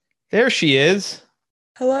There she is.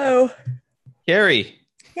 Hello. Carrie,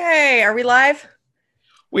 Yay, are we live?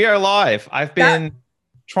 we are live. I've That been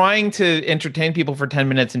trying to entertain people for 10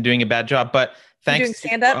 minutes and doing a bad job, but you doing thanks to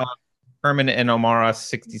stand up? Herman and Omara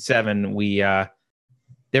 67,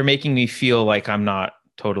 they're making me feel like I'm not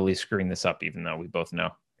totally screwing this up, even though we both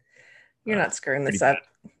know You're not screwing pretty this bad. up.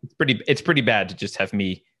 It's pretty bad to just have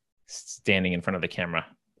me standing in front of the camera.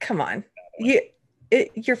 Come on.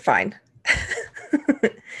 You're fine.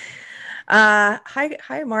 Hi,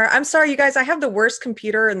 Amara. I'm sorry, you guys. I have the worst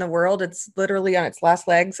computer in the world. It's literally on its last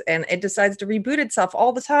legs, and it decides to reboot itself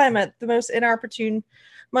all the time at the most inopportune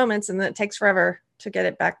moments, and then it takes forever to get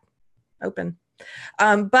it back open.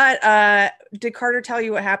 But did Carter tell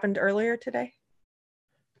you what happened earlier today?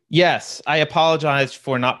 Yes, I apologized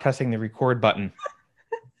for not pressing the record button.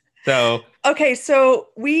 So Okay, so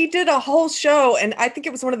we did a whole show, and I think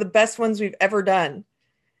it was one of the best ones we've ever done.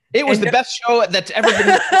 it was And the best show that's ever been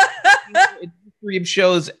in the history of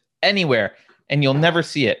shows anywhere, and you'll never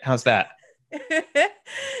see it. How's that?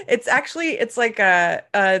 it's like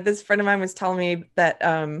this friend of mine was telling me that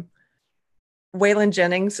Waylon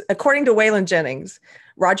Jennings, according to Waylon Jennings,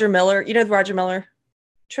 Roger Miller, you know Roger Miller,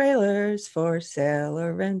 trailers for sale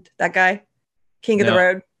or rent, that guy, King of the No.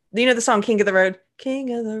 Road. You know the song King of the Road,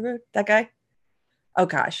 King of the Road, that guy. Oh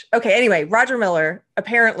gosh. Okay. Anyway, Roger Miller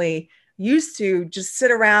apparently used to just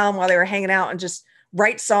sit around while they were hanging out and just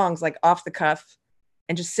write songs like off the cuff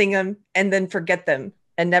and just sing them and then forget them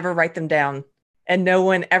and never write them down. And no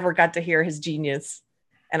one ever got to hear his genius.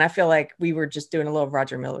 And I feel like we were just doing a little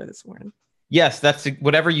Roger Miller this morning. Yes, that's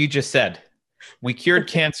whatever you just said. We cured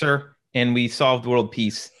cancer and we solved world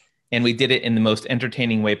peace, and we did it in the most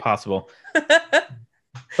entertaining way possible.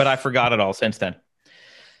 But I forgot it all since then.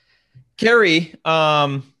 Carrie,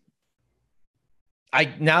 now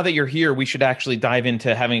that you're here, we should actually dive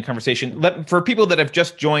into having a conversation. For people that have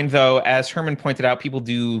just joined, though, as Herman pointed out, people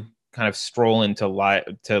do kind of stroll into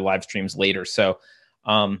live streams later. So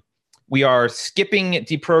we are skipping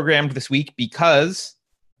deprogrammed this week because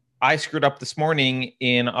I screwed up this morning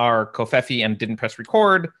in our Kofefi and didn't press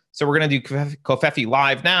record. So we're going to do Kofefi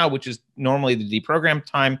live now, which is normally the deprogrammed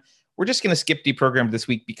time. We're just going to skip deprogrammed this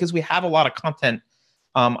week because we have a lot of content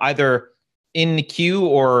either in the queue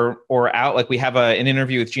or out. Like we have an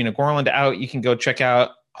interview with Gina Gorland out. You can go check out.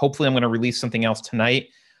 Hopefully I'm going to release something else tonight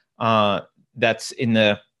that's in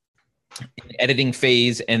the editing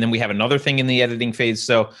phase. And then we have another thing in the editing phase.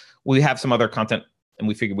 So we have some other content, and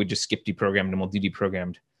we figured we'd just skip deprogrammed and we'll do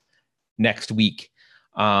deprogrammed next week.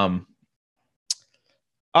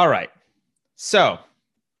 All right. So,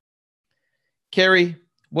 Carrie,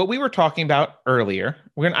 what we were talking about earlier,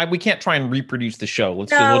 we can't try and reproduce the show.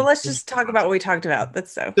 Let's just talk about what we talked about.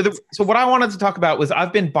 That's so. So what I wanted to talk about was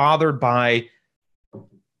I've been bothered by,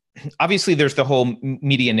 obviously there's the whole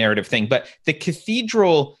media narrative thing, but the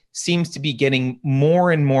cathedral seems to be getting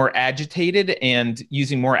more and more agitated and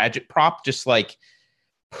using more agitprop, just like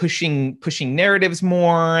pushing narratives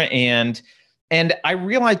more. And I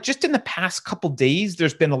realized just in the past couple days,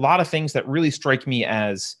 there's been a lot of things that really strike me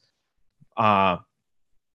as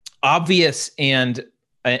obvious and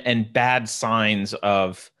bad signs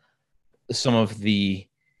of some of the,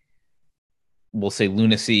 we'll say,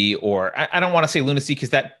 lunacy, or I don't want to say lunacy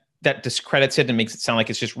because that discredits it and makes it sound like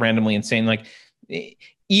it's just randomly insane, like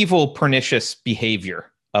evil, pernicious behavior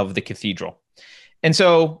of the cathedral. And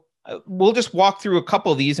so we'll just walk through a couple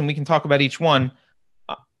of these and we can talk about each one.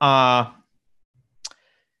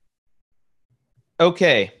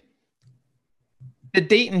 Okay. The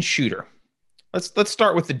Dayton shooter. Let's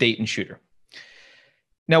start with the Dayton shooter.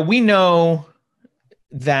 Now we know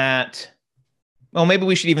that, well, maybe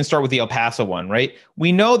we should even start with the El Paso one, right?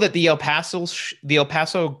 We know that the El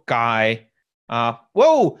Paso guy,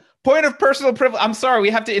 whoa, point of personal privilege. I'm sorry,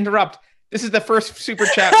 we have to interrupt. This is the first super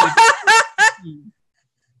chat.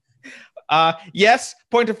 Yes,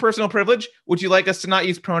 point of personal privilege. Would you like us to not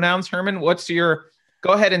use pronouns, Herman? Go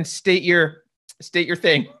ahead and state your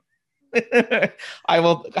thing. I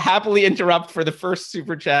will happily interrupt for the first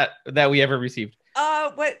super chat that we ever received.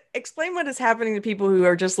 Explain what is happening to people who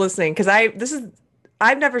are just listening, because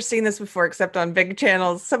I've never seen this before except on big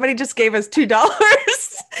channels. Somebody just gave us $2.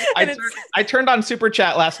 I turned on super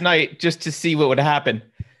chat last night just to see what would happen.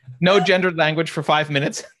 No gendered language for 5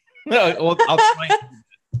 minutes. No,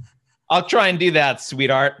 I'll try and do that,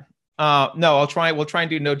 sweetheart. No, we'll try and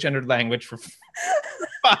do no gendered language for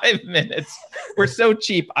 5 minutes. We're so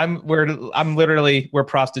cheap. We're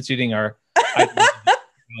prostituting our.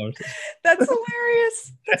 That's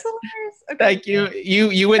hilarious. Okay. Thank you.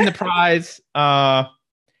 You win the prize.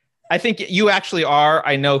 I think you actually are.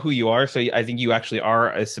 I know who you are, so I think you actually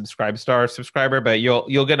are a subscriber. But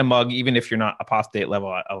you'll get a mug even if you're not apostate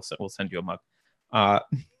level. We'll send you a mug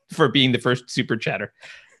for being the first super chatter.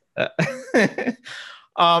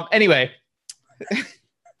 Anyway,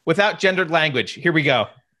 without gendered language, here we go.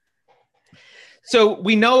 So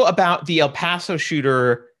we know about the El Paso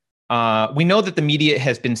shooter. We know that the media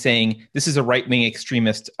has been saying this is a right-wing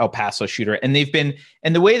extremist El Paso shooter. And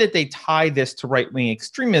the way that they tie this to right-wing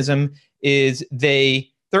extremism is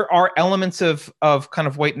there are elements of kind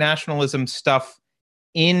of white nationalism stuff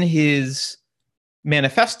in his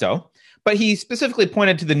manifesto, but he specifically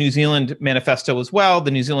pointed to the New Zealand manifesto as well,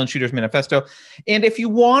 the New Zealand Shooters Manifesto. And if you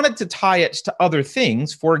wanted to tie it to other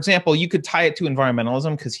things, for example, you could tie it to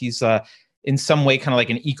environmentalism because he's in some way kind of like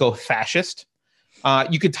an eco-fascist.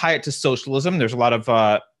 You could tie it to socialism. There's a lot of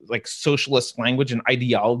like socialist language and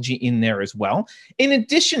ideology in there as well. In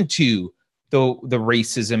addition to the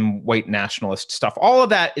racism, white nationalist stuff, all of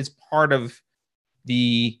that is part of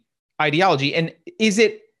the ideology. And is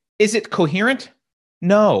it coherent?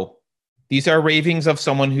 No. These are ravings of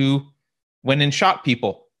someone who went and shot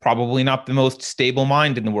people. Probably not the most stable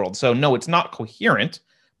mind in the world. So no, it's not coherent,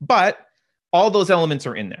 but all those elements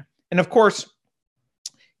are in there. And of course,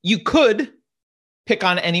 you could pick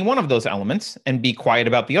on any one of those elements and be quiet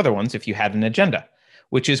about the other ones if you had an agenda,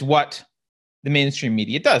 which is what the mainstream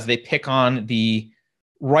media does. They pick on the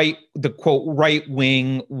quote,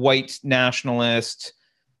 right-wing, white nationalist,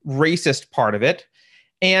 racist part of it.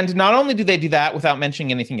 And not only do they do that without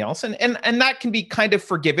mentioning anything else, and that can be kind of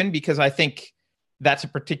forgiven because I think that's a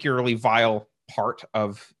particularly vile part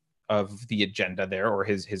of the agenda there, or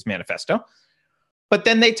his manifesto. But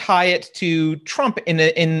then they tie it to Trump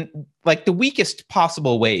in like the weakest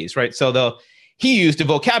possible ways, right? So he used a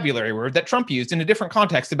vocabulary word that Trump used in a different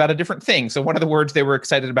context about a different thing. So one of the words they were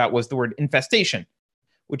excited about was the word infestation,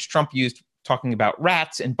 which Trump used talking about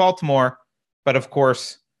rats in Baltimore. But of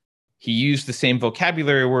course, he used the same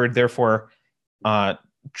vocabulary word. Therefore,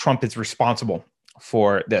 Trump is responsible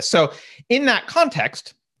for this. So in that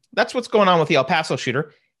context, that's what's going on with the El Paso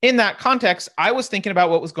shooter. In that context, I was thinking about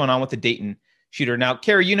what was going on with the Dayton shooter. Now,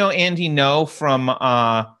 Carrie, you know Andy Ngo from,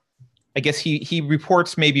 I guess he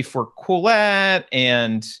reports maybe for Quillette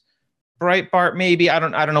and Breitbart, maybe. I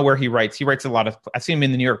don't know where he writes. He writes a lot of, I've seen him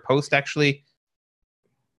in the New York Post, actually.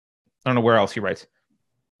 I don't know where else he writes.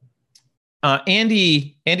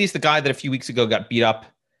 Andy's the guy that a few weeks ago got beat up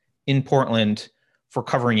in Portland for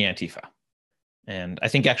covering Antifa. And I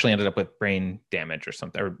think actually ended up with brain damage or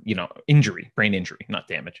something, or, brain injury, not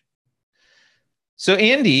damage. So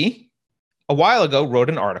Andy, a while ago, wrote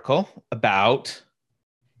an article about,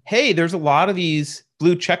 hey, there's a lot of these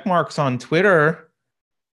blue check marks on Twitter,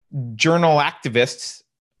 journal activists,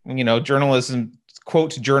 journalism,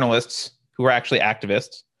 quote, journalists who are actually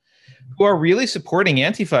activists, who are really supporting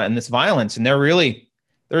Antifa and this violence. And they're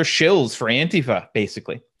shills for Antifa,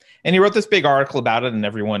 basically. And he wrote this big article about it, and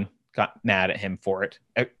everyone got mad at him for it.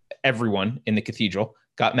 Everyone in the cathedral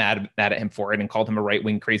got mad at him for it and called him a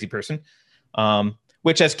right-wing crazy person.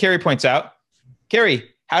 Which, as Carrie points out, Carrie,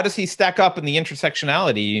 how does he stack up in the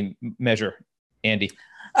intersectionality measure, Andy?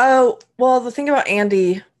 Oh, well, the thing about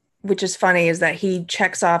Andy, which is funny, is that he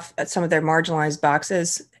checks off at some of their marginalized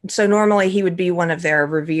boxes. So normally he would be one of their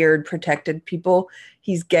revered, protected people.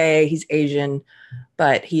 He's gay, he's Asian,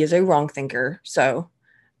 but he is a wrong thinker. So,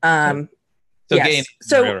 yes. Gay.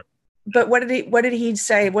 But what did he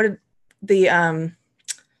say? What does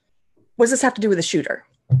this have to do with the shooter?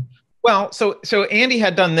 Well, so Andy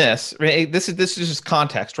had done this. Right? This is just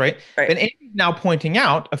context, right? Right. And Andy's now pointing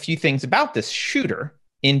out a few things about this shooter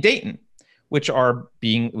in Dayton, which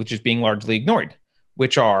is being largely ignored.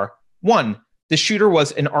 Which are, one, the shooter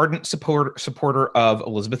was an ardent supporter of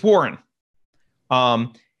Elizabeth Warren.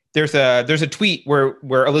 There's a tweet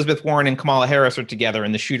where Elizabeth Warren and Kamala Harris are together,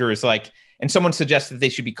 and the shooter is like, and someone suggests that they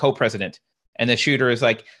should be co-president, and the shooter is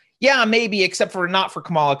like, yeah, maybe, except for not for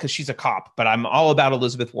Kamala because she's a cop, but I'm all about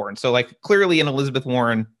Elizabeth Warren. So like clearly an Elizabeth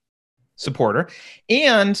Warren supporter.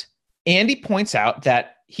 And Andy points out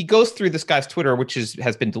that he goes through this guy's Twitter, which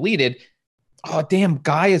has been deleted. Oh, damn,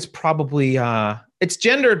 guy is probably, it's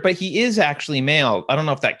gendered, but he is actually male. I don't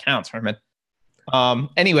know if that counts, Herman.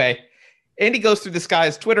 Anyway, Andy goes through this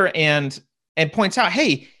guy's Twitter and points out,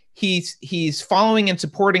 hey, he's following and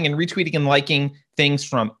supporting and retweeting and liking things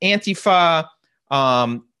from Antifa,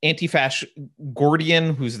 Anti-Fash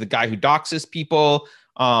Gordian, who's the guy who doxes people,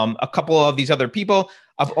 a couple of these other people,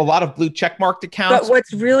 a lot of blue checkmarked accounts. But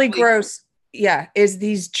what's really gross, is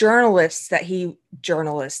these journalists that he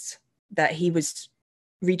was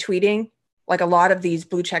retweeting, like a lot of these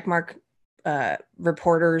blue checkmark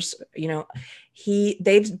reporters,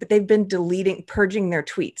 they've been purging their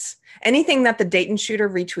tweets. Anything that the Dayton shooter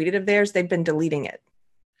retweeted of theirs, they've been deleting it.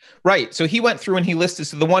 Right. So he went through and he listed,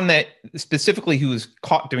 so the one that specifically who was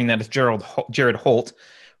caught doing that is Jared Holt,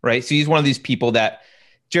 right? So he's one of these people that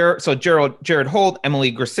Jared Holt,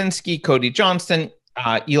 Emily Grasinski, Cody Johnston,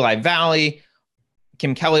 Eli Valley,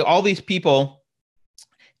 Kim Kelly, all these people.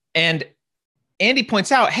 And Andy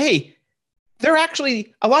points out, hey, they're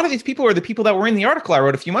actually, a lot of these people are the people that were in the article I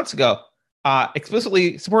wrote a few months ago,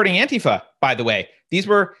 explicitly supporting Antifa, by the way.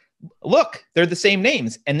 They're the same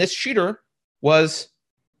names. And this shooter was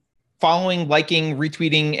following, liking,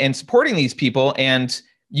 retweeting, and supporting these people. And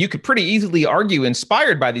you could pretty easily argue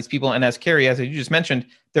inspired by these people. And as Carrie, as you just mentioned,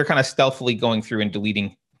 they're kind of stealthily going through and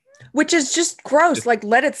deleting. Which is just gross. Like,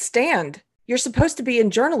 let it stand. You're supposed to be in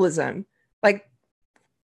journalism. Like,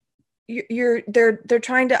 they're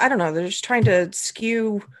trying to, I don't know, they're just trying to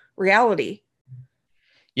skew reality.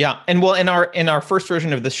 Yeah. And well, in our first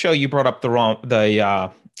version of the show, you brought up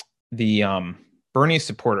the Bernie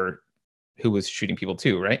supporter who was shooting people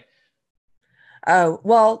too, right? Oh,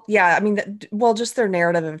 well, yeah. I mean, just their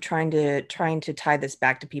narrative of trying to tie this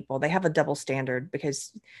back to people. They have a double standard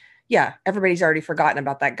because, yeah, everybody's already forgotten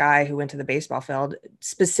about that guy who went to the baseball field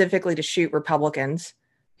specifically to shoot Republicans,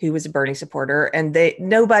 who was a Bernie supporter. And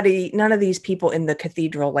none of these people in the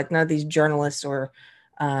cathedral, like none of these journalists or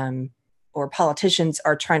politicians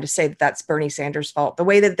are trying to say that that's Bernie Sanders' fault. The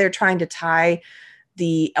way that they're trying to tie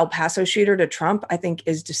the El Paso shooter to Trump, I think,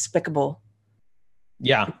 is despicable.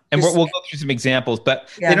 Yeah. And we'll go through some examples, but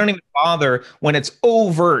they don't even bother when it's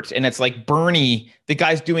overt and it's like Bernie, the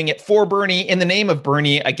guy's doing it for Bernie in the name of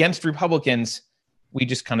Bernie against Republicans. We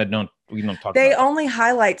just kind of don't talk they about only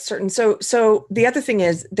highlight certain. So the other thing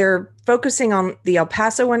is they're focusing on the El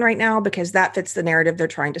Paso one right now because that fits the narrative they're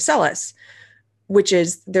trying to sell us, which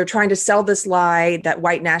is they're trying to sell this lie that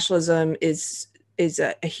white nationalism is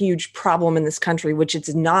a huge problem in this country, which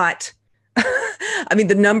it's not. I mean,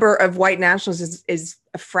 the number of white nationalists is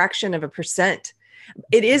a fraction of a percent.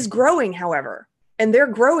 It is growing, however, and they're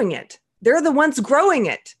growing it. They're the ones growing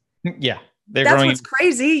it. Yeah. That's what's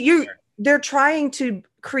crazy. They're trying to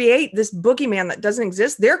create this boogeyman that doesn't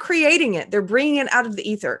exist. They're creating it. They're bringing it out of the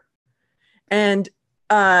ether. And,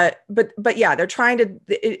 but yeah, they're trying to,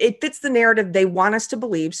 it fits the narrative they want us to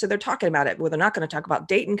believe. So they're talking about it. Well, they're not going to talk about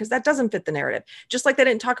Dayton because that doesn't fit the narrative. Just like they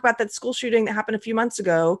didn't talk about that school shooting that happened a few months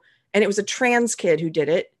ago. And it was a trans kid who did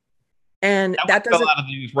it. And that doesn't fell out of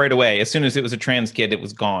the news right away. As soon as it was a trans kid, it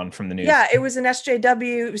was gone from the news. Yeah, it was an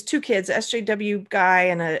SJW. It was two kids, an SJW guy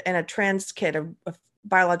and a trans kid, a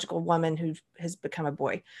biological woman who has become a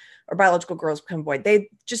boy, or biological girls become a boy.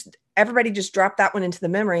 Everybody just dropped that one into the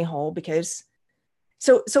memory hole because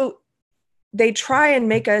so they try and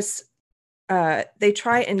make us they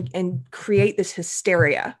try and create this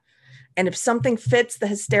hysteria. And if something fits the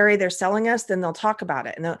hysteria they're selling us, then they'll talk about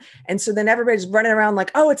it. And so then everybody's running around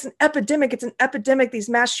like, oh, it's an epidemic. It's an epidemic. These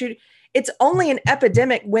mass shootings. It's only an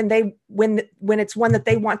epidemic when it's one that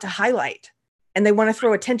they want to highlight and they want to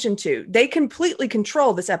throw attention to. They completely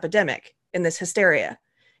control this epidemic and this hysteria.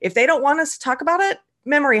 If they don't want us to talk about it,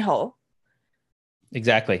 memory hole.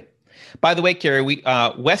 Exactly. By the way, Carrie,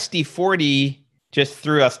 Westy40 just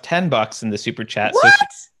threw us $10 in the super chat. What?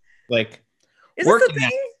 So like, is this a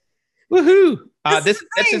thing? Woohoo! This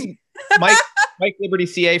is Mike Liberty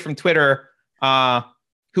CA from Twitter, who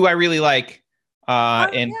I really like,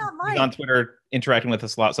 and he's on Twitter interacting with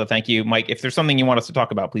us a lot. So thank you, Mike. If there's something you want us to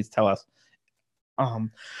talk about, please tell us.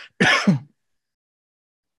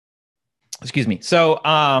 Excuse me. So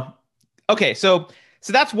okay, so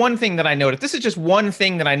that's one thing that I noticed. This is just one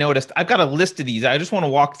thing that I noticed. I've got a list of these. I just want to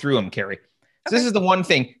walk through them, Carrie. So This is the one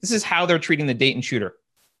thing. This is how they're treating the Dayton shooter.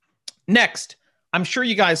 Next. I'm sure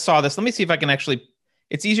you guys saw this. Let me see if I can actually.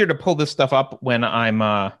 It's easier to pull this stuff up when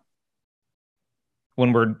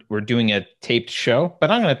we're doing a taped show.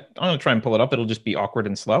 But I'm gonna try and pull it up. It'll just be awkward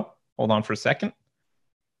and slow. Hold on for a second.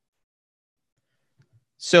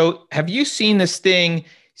 So have you seen this thing?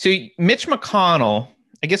 So Mitch McConnell.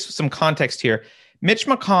 I guess some context here. Mitch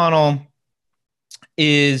McConnell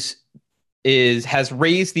has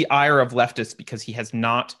raised the ire of leftists because he has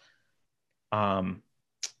not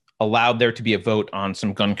allowed there to be a vote on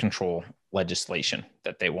some gun control legislation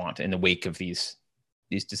that they want in the wake of these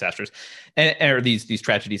disasters or these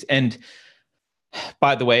tragedies. And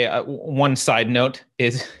by the way, one side note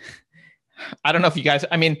is, I don't know if you guys,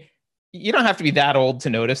 I mean, you don't have to be that old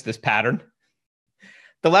to notice this pattern.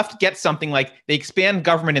 The left gets something like they expand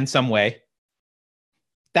government in some way.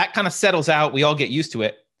 That kind of settles out. We all get used to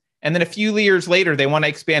it. And then a few years later, they want to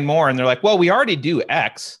expand more. And they're like, well, we already do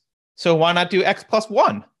X. So why not do X plus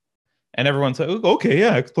 1? And everyone's like, okay,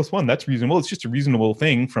 yeah, X+1, that's reasonable. It's just a reasonable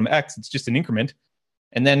thing from X. It's just an increment.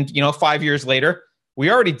 And then, 5 years later,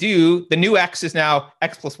 we already do, the new X is now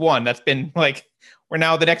X+1. That's been like, we're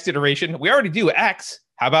now the next iteration. We already do X.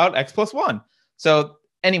 How about X+1? So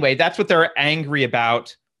anyway, that's what they're angry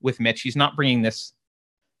about with Mitch. He's not allowing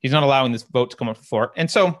this vote to come up to the floor. And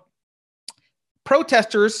so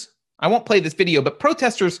protesters, I won't play this video, but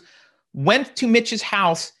protesters went to Mitch's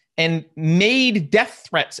house and made death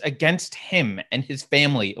threats against him and his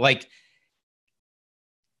family, like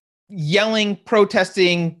yelling,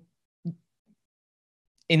 protesting,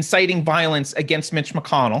 inciting violence against Mitch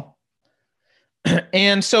McConnell.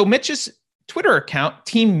 And so Mitch's Twitter account,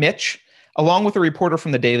 Team Mitch, along with a reporter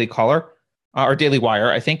from the Daily Caller, or Daily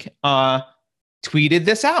Wire, I think, tweeted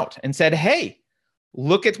this out and said, hey,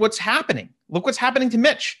 look at what's happening. Look what's happening to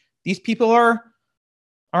Mitch. These people are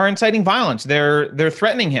inciting violence. They're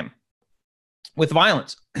threatening him with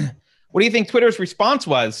violence. What do you think Twitter's response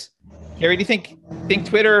was? Gary, do you think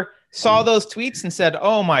Twitter saw those tweets and said,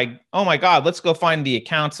 oh my God, let's go find the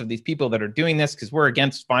accounts of these people that are doing this because we're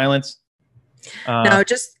against violence? No,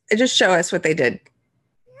 just show us what they did.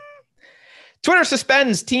 Twitter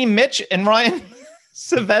suspends Team Mitch and Ryan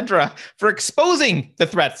Saavedra for exposing the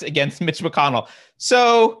threats against Mitch McConnell.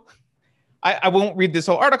 So I won't read this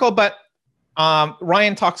whole article, but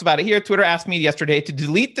Ryan talks about it here. Twitter asked me yesterday to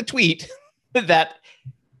delete the tweet that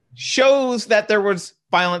shows that there was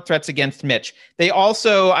violent threats against Mitch. They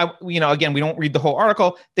also, again, we don't read the whole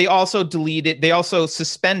article. They also deleted, they also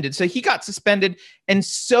suspended. So he got suspended, and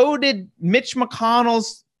so did Mitch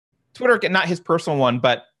McConnell's Twitter, not his personal one,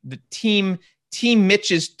 but the Team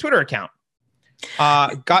Mitch's Twitter account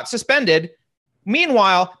got suspended.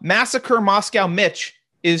 Meanwhile, Massacre Moscow Mitch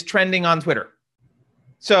is trending on Twitter.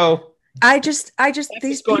 So I just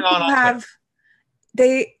these people have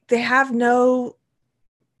they have no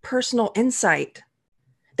personal insight.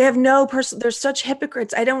 They have no person. They're such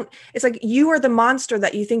hypocrites. It's like, you are the monster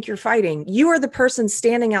that you think you're fighting. You are the person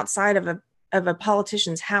standing outside of a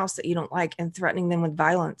politician's house that you don't like and threatening them with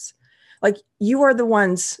violence. Like, you are the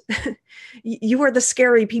ones, you are the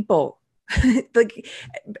scary people. Like,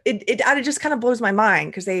 it just kind of blows my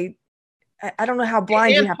mind because I don't know how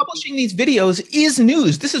blind you have. Publishing these videos is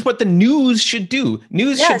news. This is what the news should do.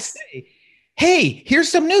 News should say, hey, here's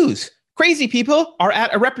some news. Crazy people are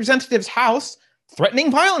at a representative's house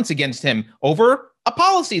threatening violence against him over a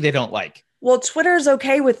policy they don't like. Well, Twitter's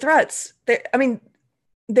okay with threats.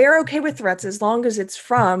 They're okay with threats as long as it's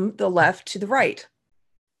from the left to the right.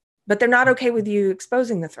 But they're not okay with you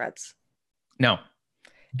exposing the threats. No.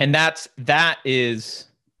 And that is,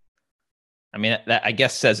 that I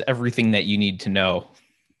guess says everything that you need to know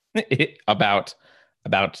about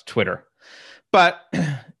Twitter. But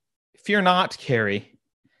fear not, Carrie.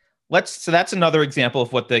 So that's another example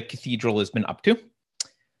of what the cathedral has been up to.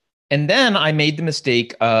 And then I made the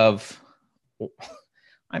mistake of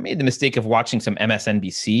watching some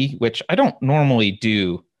MSNBC, which I don't normally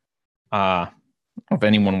do. I don't know if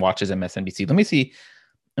anyone watches MSNBC. Let me see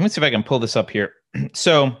if I can pull this up here.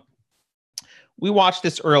 So we watched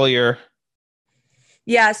this earlier.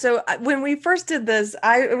 Yeah. So when we first did this,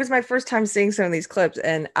 it was my first time seeing some of these clips,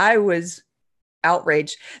 and I was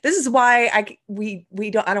outraged. This is why I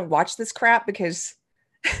don't watch this crap, because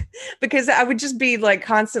I would just be like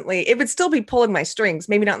constantly, it would still be pulling my strings,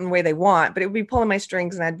 maybe not in the way they want, but it would be pulling my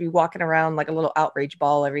strings, and I'd be walking around like a little outrage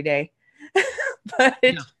ball every day. But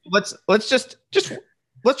yeah. Let's just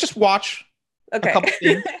watch. Okay. A couple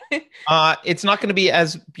things. It's not going to be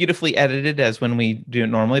as beautifully edited as when we do it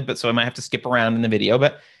normally, but so I might have to skip around in the video.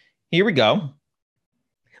 But here we go.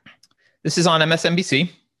 This is on MSNBC.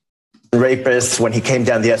 Rapists when he came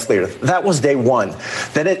down the escalator. That was day one.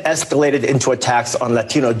 Then it escalated into attacks on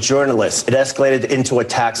Latino journalists. It escalated into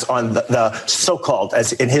attacks on the so-called,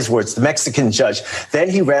 as in his words, the Mexican judge. Then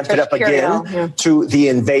he ramped it up again to the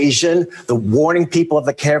invasion, the warning people of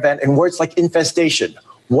the caravan, and words like infestation.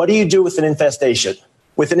 What do you do with an infestation?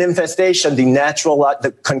 With an infestation,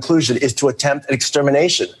 the conclusion is to attempt an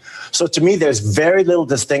extermination. So to me, there's very little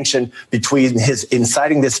distinction between his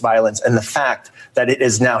inciting this violence and the fact that it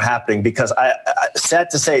is now happening, because sad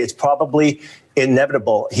to say, it's probably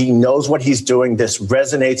inevitable. He knows what he's doing. This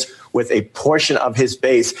resonates with a portion of his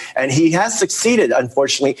base, and he has succeeded,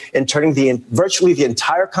 unfortunately, in turning virtually the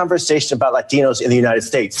entire conversation about Latinos in the United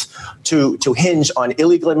States to hinge on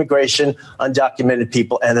illegal immigration, undocumented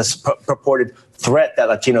people, and this purported threat that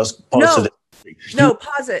Latinos pose to the country. No,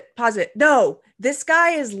 pause it. No, this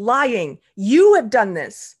guy is lying. You have done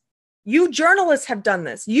this. You journalists have done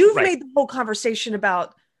this. You've made the whole conversation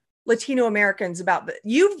about Latino Americans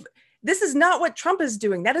this is not what Trump is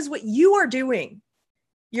doing. That is what you are doing.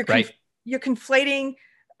 You're you're conflating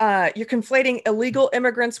illegal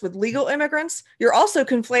immigrants with legal immigrants. You're also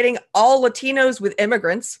conflating all Latinos with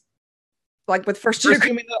immigrants, like with first You're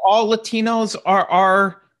assuming that all Latinos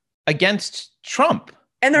are against Trump.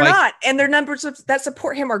 And they're not. And their numbers that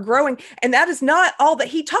support him are growing. And that is not all that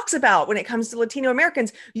he talks about when it comes to Latino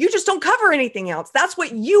Americans. You just don't cover anything else. That's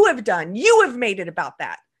what you have done. You have made it about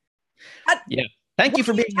that. Yeah. Thank you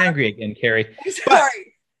for being angry again, Carrie.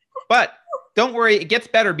 Sorry. But don't worry, it gets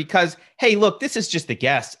better because, hey, look, this is just a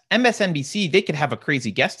guest. MSNBC, they could have a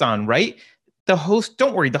crazy guest on, right? The host,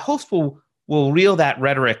 don't worry, the host will reel that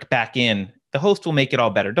rhetoric back in. The host will make it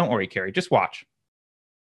all better. Don't worry, Carrie, just watch.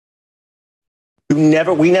 We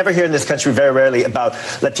never hear in this country, very rarely, about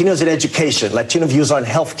Latinos in education, Latino views on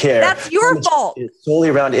healthcare. That's your fault. It's solely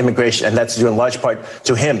around immigration, and that's due in large part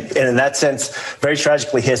to him. And in that sense, very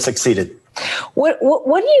tragically, he has succeeded. What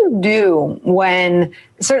do you do when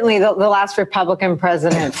certainly the last Republican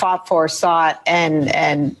president fought for, sought, and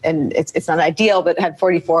it's not ideal, but had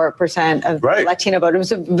 44% of Latino vote.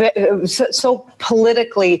 It was so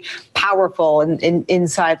politically powerful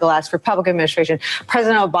inside the last Republican administration.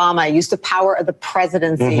 President Obama used the power of the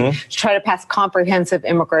presidency to try to pass comprehensive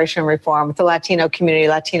immigration reform with the Latino community,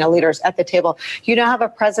 Latino leaders at the table. You now have a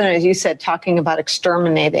president, as you said, talking about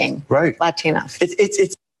exterminating Latinos.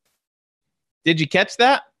 It's Did you catch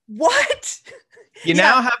that? What? You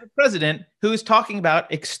now have a president who's talking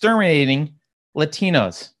about exterminating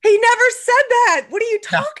Latinos. He never said that. What are you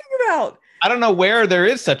talking about? I don't know where there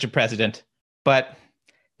is such a president, but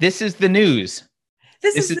this is the news.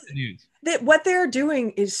 This is the news. That what they're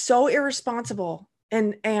doing is so irresponsible.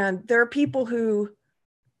 And there are people who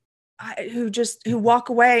walk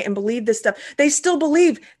away and believe this stuff. They still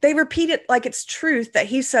believe, they repeat it like it's truth that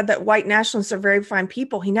he said that white nationalists are very fine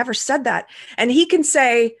people. He never said that. And he can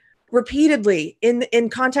say repeatedly in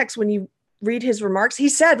context, when you read his remarks, he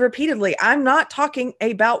said repeatedly, I'm not talking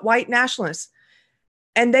about white nationalists.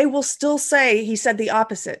 And they will still say he said the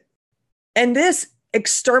opposite. And this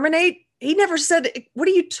exterminate, he never said, what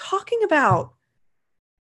are you talking about?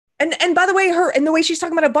 And by the way, the way she's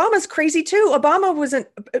talking about Obama is crazy too. Obama wasn't,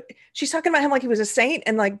 she's talking about him like he was a saint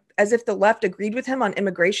and like as if the left agreed with him on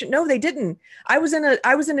immigration. No, they didn't. I was in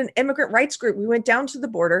an immigrant rights group. We went down to the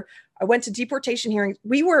border. I went to deportation hearings.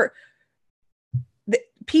 The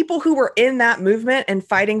people who were in that movement and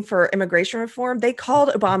fighting for immigration reform, they called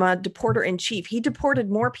Obama deporter in chief. He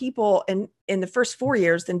deported more people in the first 4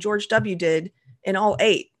 years than George W. did in all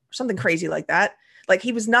 8, something crazy like that. Like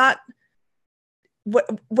he was not,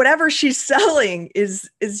 whatever she's selling is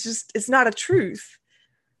just, it's not a truth.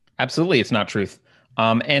 Absolutely, it's not truth.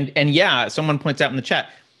 And yeah, someone points out in the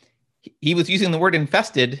chat, he was using the word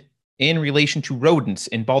infested in relation to rodents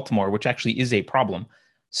in Baltimore, which actually is a problem.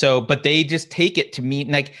 So, but they just take it to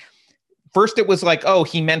mean like, first it was like, oh,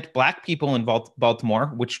 he meant black people in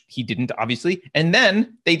Baltimore, which he didn't, obviously. And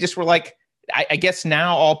then they just were like, I guess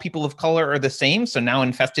now all people of color are the same. So now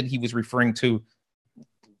infested, he was referring to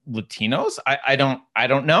Latinos. I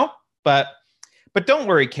don't know, but don't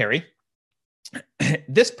worry, Carrie.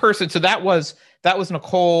 This person, so that was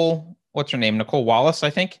Nicole, what's her name? Nicole Wallace, I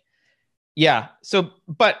think. Yeah. So,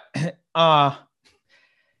 but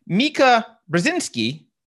Mika Brzezinski,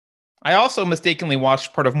 I also mistakenly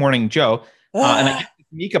watched part of Morning Joe, and I guess this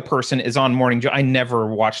Mika person is on Morning Joe. I never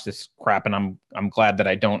watch this crap, and I'm glad that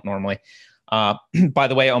I don't normally. By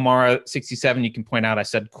the way, Omara67, you can point out I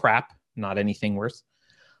said crap, not anything worse.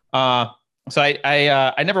 So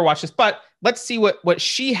I never watched this, but let's see what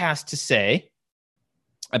she has to say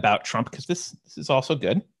about Trump, because this is also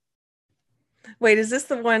good. Wait, is this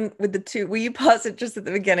the one with the two? Will you pause it just at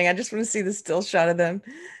the beginning? I just want to see the still shot of them.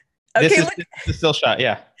 Okay, this is the still shot.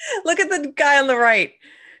 Yeah. Look at the guy on the right.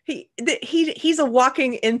 He's a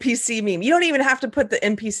walking NPC meme. You don't even have to put the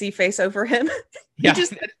NPC face over him. Yeah,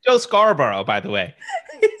 that's Joe Scarborough, by the way.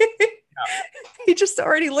 He just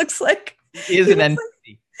already looks like he is an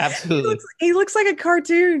NPC. Absolutely. He looks like a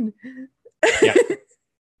cartoon. Yeah.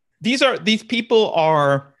 These people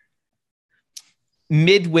are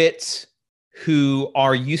midwits who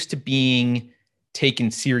are used to being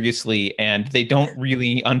taken seriously, and they don't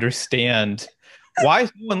really understand why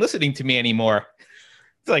is no one listening to me anymore.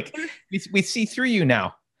 It's like we see through you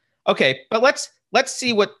now. Okay, but let's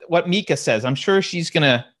see what Mika says. I'm sure she's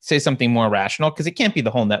gonna say something more rational, because it can't be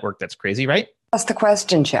the whole network that's crazy, right? That's the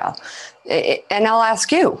question, Joe. And I'll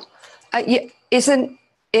ask you, isn't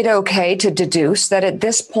it okay to deduce that at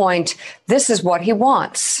this point, this is what he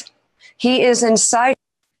wants? He is inciting.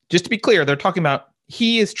 Just to be clear, they're talking about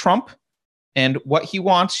he is Trump, and what he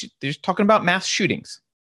wants, they're talking about mass shootings.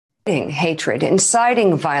 Hatred,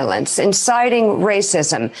 inciting violence, inciting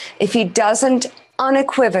racism. If he doesn't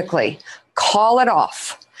unequivocally call it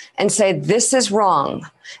off and say, this is wrong,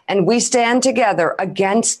 and we stand together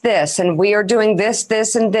against this, and we are doing this,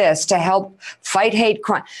 this, and this to help fight hate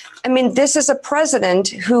crime. I mean, this is a president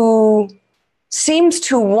who seems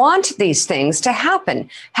to want these things to happen.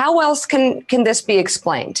 How else can this be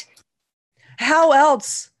explained? How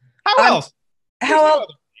else? How else? How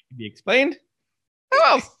else can be explained?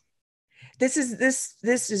 How else? This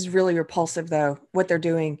is really repulsive, though. What they're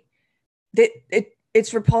doing,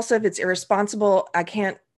 it's repulsive. It's irresponsible. I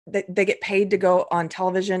can't. They get paid to go on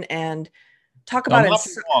television and talk about not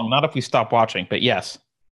long, not if we stop watching, but yes.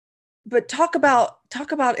 But talk about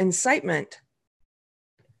incitement.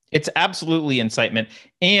 It's absolutely incitement,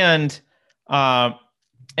 and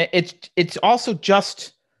it's also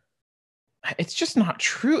just not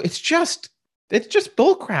true. It's just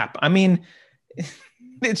bullcrap. I mean,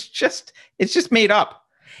 it's just made up.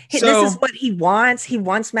 This is what he wants. He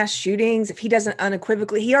wants mass shootings. If he doesn't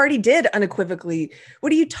unequivocally, he already did unequivocally.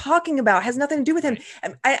 What are you talking about? It has nothing to do with him.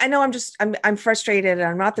 I know I'm frustrated, and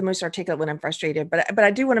I'm not the most articulate when I'm frustrated, but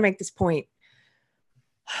I do want to make this point.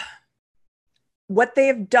 What they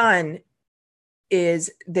have done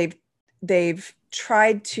is they've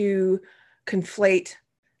tried to conflate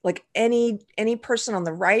like any person on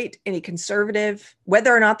the right, any conservative,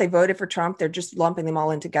 whether or not they voted for Trump, they're just lumping them all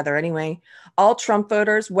in together anyway. All Trump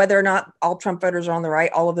voters, whether or not all Trump voters are on the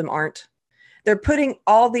right, all of them aren't. They're putting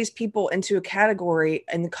all these people into a category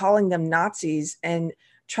and calling them Nazis and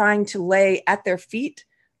trying to lay at their feet,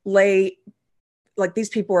 like these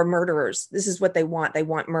people are murderers. This is what they want. They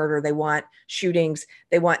want murder. They want shootings.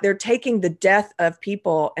 They're taking the death of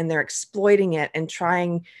people and they're exploiting it and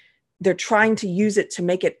they're trying to use it to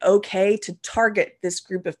make it okay to target this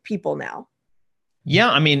group of people now. Yeah,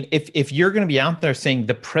 I mean, if you're going to be out there saying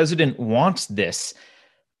the president wants this,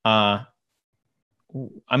 I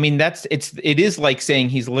mean, it is like saying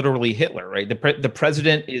he's literally Hitler, right? The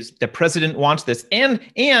president wants this,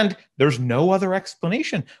 and there's no other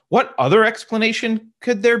explanation. What other explanation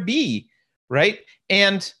could there be, right?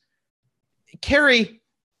 And Carrie,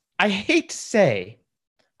 I hate to say,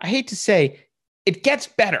 it gets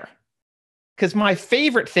better. Because my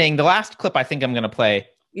favorite thing, the last clip I think I'm going to play.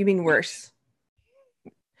 You mean worse?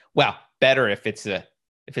 Well, better if it's a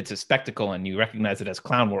spectacle and you recognize it as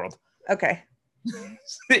Clown World. Okay.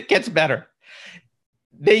 It gets better.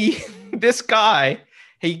 This guy,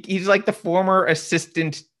 he's like the former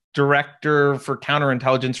assistant director for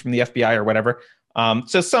counterintelligence from the FBI or whatever.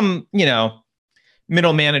 So some,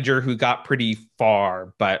 middle manager who got pretty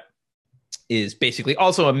far, but is basically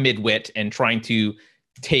also a midwit and trying to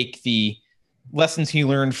take the lessons he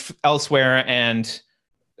learned elsewhere and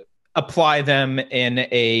apply them in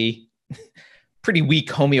a pretty weak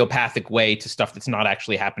homeopathic way to stuff that's not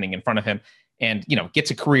actually happening in front of him, and gets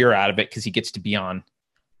a career out of it because he gets to be on,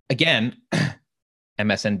 again,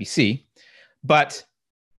 MSNBC. But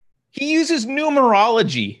he uses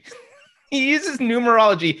numerology.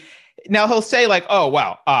 Now he'll say like, "Oh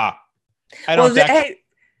wow, I don't want to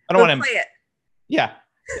play it." Yeah.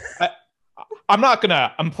 I'm not going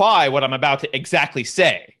to imply what I'm about to exactly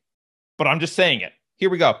say, but I'm just saying it. Here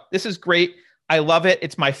we go. This is great. I love it.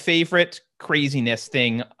 It's my favorite craziness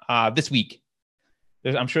thing this week.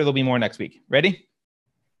 I'm sure there'll be more next week. Ready?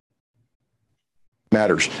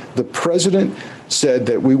 Matters. The president said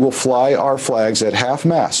that we will fly our flags at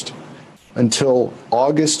half-mast until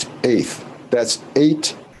August 8th. That's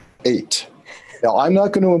 8/8. Now, I'm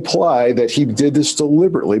not going to imply that he did this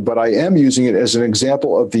deliberately, but I am using it as an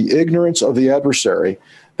example of the ignorance of the adversary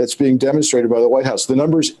that's being demonstrated by the White House. The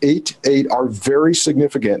numbers 8/8 are very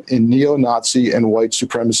significant in neo-Nazi and white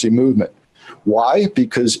supremacy movement. Why?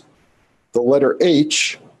 Because the letter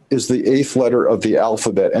H is the 8th letter of the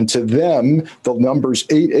alphabet. And to them, the numbers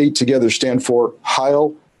 8/8 together stand for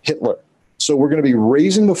Heil Hitler. So we're going to be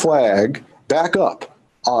raising the flag back up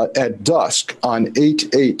at dusk on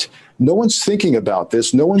 8/8. No one's thinking about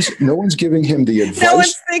this. No one's giving him the advice. No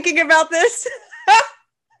one's thinking about this.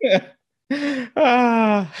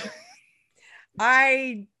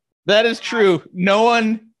 That is true. No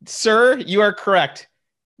one, sir, you are correct.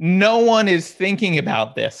 No one is thinking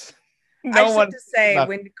about this. I just have to say,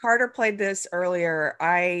 when Carter played this earlier,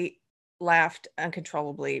 I laughed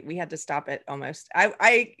uncontrollably. We had to stop it almost.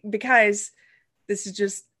 Because this is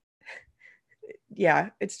just, yeah,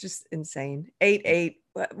 it's just insane. 8/8.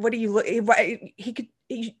 What do you look?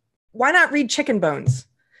 Why not read Chicken Bones?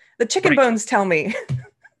 The Chicken Bones tell me.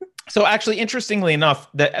 So actually, interestingly enough,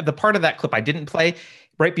 the part of that clip I didn't play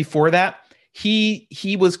right before that, he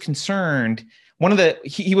was concerned.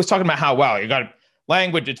 He was talking about how, wow, you got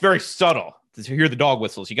language. It's very subtle to hear the dog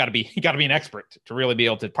whistles. You got to be an expert to really be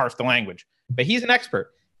able to parse the language. but he's an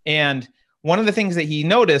expert. And one of the things that he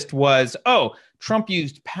noticed was, oh, Trump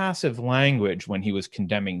used passive language when he was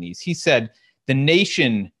condemning these. He said, the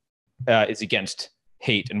nation is against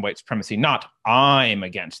hate and white supremacy, not I'm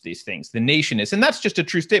against these things. The nation is. And that's just a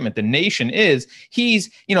true statement. The nation is. He's,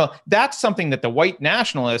 that's something that the white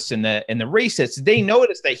nationalists and the racists, they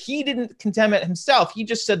noticed that he didn't condemn it himself. He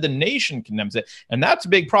just said the nation condemns it. And that's a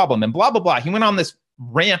big problem. And blah, blah, blah. He went on this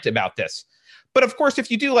rant about this. But of course, if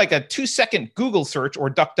you do like a 2-second Google search or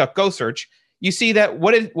DuckDuckGo search, you see that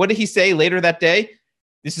what did he say later that day?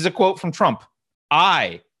 This is a quote from Trump.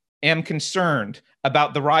 I am concerned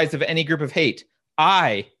about the rise of any group of hate.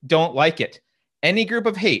 I don't like it. Any group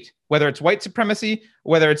of hate, whether it's white supremacy,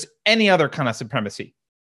 whether it's any other kind of supremacy.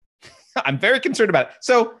 I'm very concerned about it.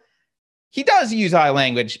 So he does use I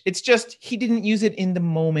language. It's just he didn't use it in the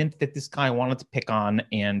moment that this guy wanted to pick on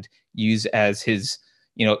and use as his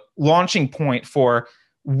launching point for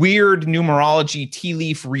weird numerology, tea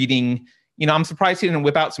leaf reading. I'm surprised he didn't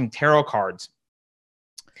whip out some tarot cards.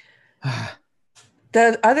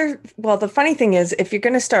 The funny thing is, if you're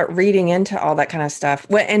going to start reading into all that kind of stuff,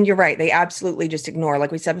 and you're right, they absolutely just ignore,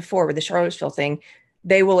 like we said before with the Charlottesville thing,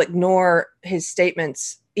 they will ignore his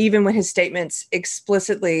statements, even when his statements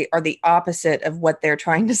explicitly are the opposite of what they're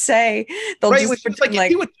trying to say. They'll just pretend like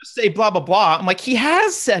he would just say blah, blah, blah. I'm like, he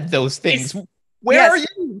has said those things. Where are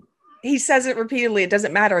you? He says it repeatedly. It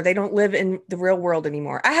doesn't matter. They don't live in the real world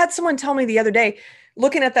anymore. I had someone tell me the other day,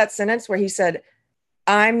 looking at that sentence where he said,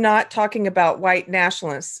 I'm not talking about white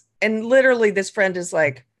nationalists. And literally this friend is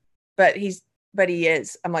like, but he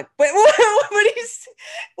is. I'm like, but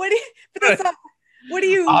that's not, what do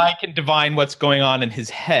you? I can divine what's going on in his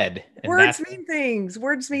head. Words mean things.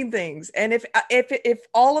 Words mean things. And if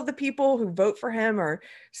all of the people who vote for him are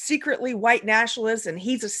secretly white nationalists and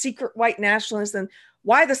he's a secret white nationalist, then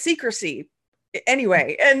why the secrecy?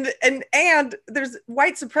 Anyway, and there's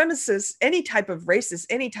white supremacists, any type of racist,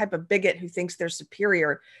 any type of bigot who thinks they're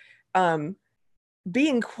superior.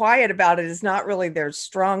 Being quiet about it is not really their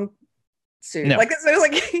strong suit. No. Like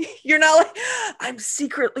you're not like, I'm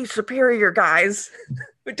secretly superior, guys,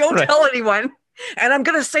 but don't tell anyone. And I'm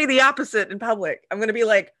gonna say the opposite in public. I'm gonna be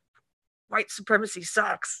like, white supremacy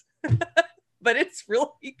sucks, but it's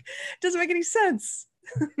really doesn't make any sense.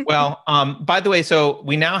 Well, by the way, so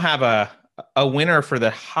we now have a winner for the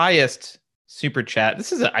highest super chat.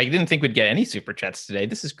 I didn't think we'd get any super chats today.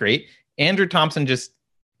 This is great. Andrew Thompson just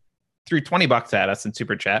threw $20 at us in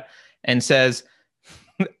super chat and says,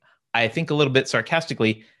 I think a little bit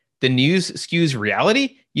sarcastically, the news skews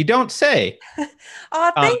reality? You don't say.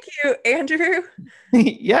 Oh, thank you, Andrew.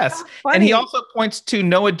 Yes. And he also points to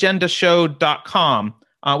noagendashow.com.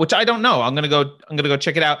 Which I don't know. I'm gonna go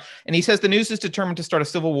check it out. And he says the news is determined to start a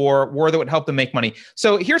civil war that would help them make money.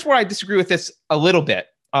 So here's where I disagree with this a little bit,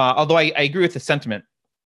 although I agree with the sentiment.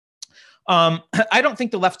 I don't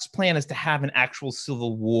think the left's plan is to have an actual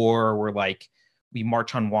civil war where like we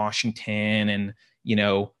march on Washington and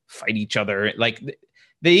fight each other. Like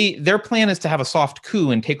their plan is to have a soft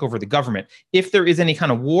coup and take over the government. If there is any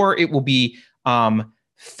kind of war, it will be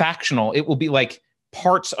factional. It will be like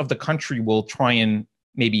parts of the country will try and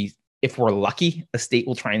maybe, if we're lucky, a state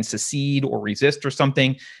will try and secede or resist or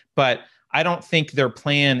something. But I don't think their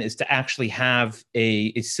plan is to actually have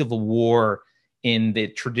a civil war in the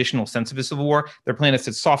traditional sense of a civil war. Their plan is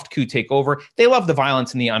to soft coup take over. They love the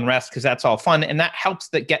violence and the unrest because that's all fun. And that helps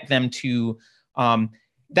get them to, how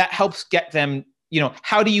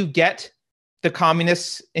do you get the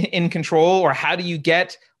communists in control? Or how do you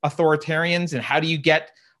get authoritarians? And how do you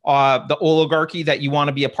get the oligarchy that you want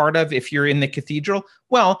to be a part of if you're in the cathedral?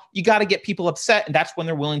 Well, you got to get people upset. And that's when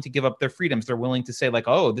they're willing to give up their freedoms. They're willing to say like,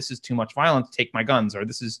 oh, this is too much violence, take my guns, or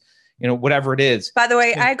this is, whatever it is. By the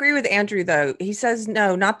way, I agree with Andrew, though. He says,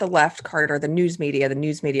 no, not the left, Carter, the news media. The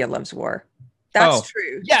news media loves war. That's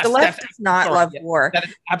true. Yes, the left does not love war. That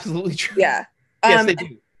is absolutely true. Yeah. Yes, they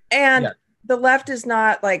do. And the left is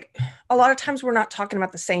not like, a lot of times we're not talking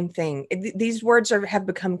about the same thing. These words have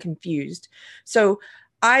become confused. So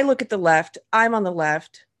I look at the left. I'm on the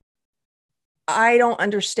left. I don't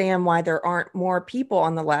understand why there aren't more people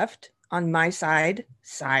on the left, on my side,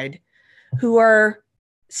 who are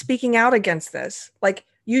speaking out against this. Like,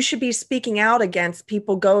 you should be speaking out against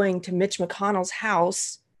people going to Mitch McConnell's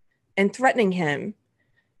house and threatening him.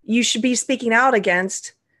 You should be speaking out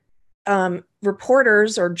against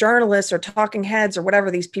reporters or journalists or talking heads or whatever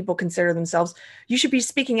these people consider themselves. You should be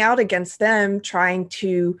speaking out against them trying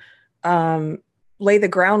to lay the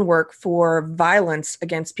groundwork for violence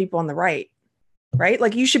against people on the right?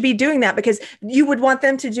 Like, you should be doing that because you would want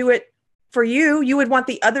them to do it for you. You would want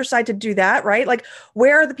the other side to do that, right? Like,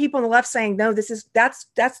 where are the people on the left saying, no,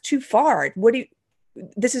 that's too far.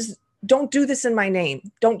 Don't do this in my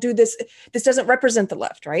name. Don't do this. This doesn't represent the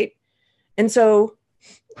left, right? And so,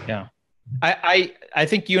 yeah, I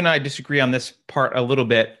think you and I disagree on this part a little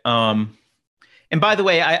bit. And by the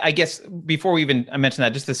way, I guess before we even mention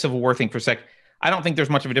that, just the Civil War thing for a sec, I don't think there's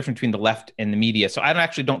much of a difference between the left and the media. So I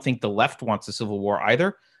don't think the left wants a civil war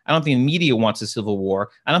either. I don't think the media wants a civil war.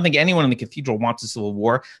 I don't think anyone in the cathedral wants a civil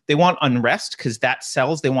war. They want unrest because that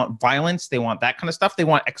sells. They want violence. They want that kind of stuff. They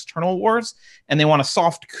want external wars, and they want a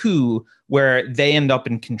soft coup where they end up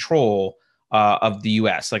in control of the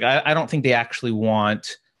U.S. Like I don't think they actually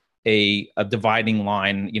want a dividing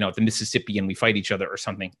line, at the Mississippi, and we fight each other or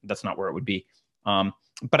something. That's not where it would be.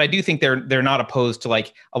 But I do think they're not opposed to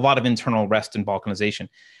like a lot of internal rest and balkanization.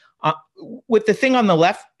 With the thing on the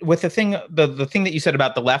left, with the thing that you said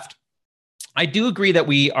about the left, I do agree that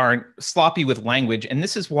we are sloppy with language, and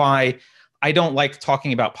this is why I don't like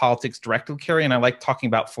talking about politics directly, Carrie, and I like talking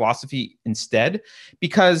about philosophy instead,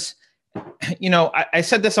 because I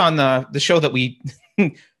said this on the show that we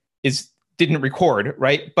didn't record,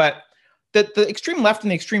 right? But the extreme left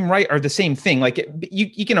and the extreme right are the same thing. Like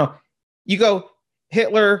you go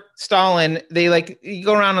Hitler, Stalin, you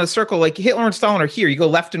go around in a circle, like Hitler and Stalin are here. You go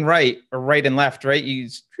left and right, or right and left, right?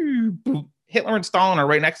 Hitler and Stalin are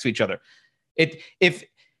right next to each other.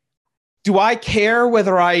 Do I care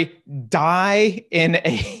whether I die in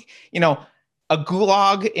a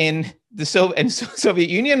gulag in the Soviet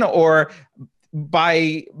Union or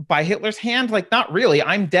by Hitler's hand? Like, not really.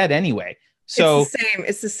 I'm dead anyway. So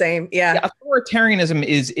it's the same. Yeah. Authoritarianism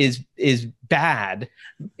is bad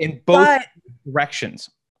in both directions.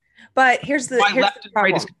 But here's the left and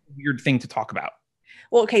right problem. is a weird thing to talk about.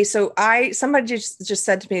 Well, okay, so somebody just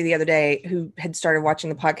said to me the other day who had started watching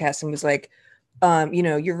the podcast and was like,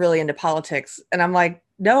 you're really into politics. And I'm like,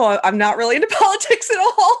 no, I'm not really into politics at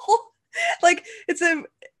all. Like,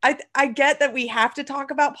 I get that we have to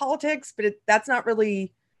talk about politics, but that's not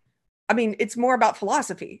really, it's more about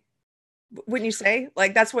philosophy. Wouldn't you say?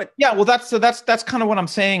 Like, that's what. Yeah, well, that's kind of what I'm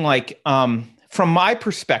saying. Like, from my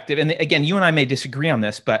perspective, and again, you and I may disagree on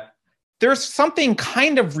this, but there's something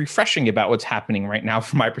kind of refreshing about what's happening right now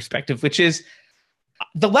from my perspective, which is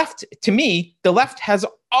the left. To me, the left has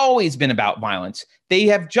always been about violence. They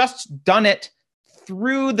have just done it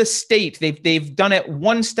through the state. They've done it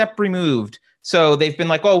one step removed. So they've been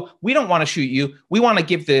like, oh, we don't want to shoot you. We want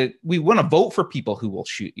to vote for people who will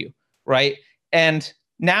shoot you, right? And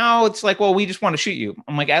now it's like, well, we just want to shoot you.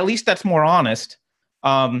 I'm like, at least that's more honest.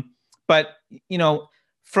 But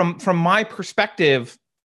from my perspective,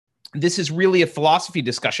 this is really a philosophy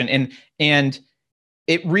discussion, and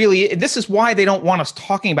this is why they don't want us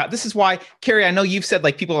talking about. This is why, Carrie, I know you've said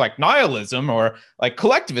like people are like nihilism or like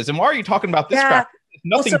collectivism. Why are you talking about this crap? It's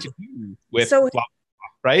nothing to do with blah, blah, blah,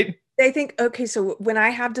 right? They think, okay, so when I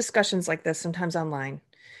have discussions like this, sometimes online,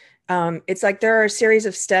 it's like there are a series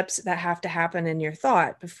of steps that have to happen in your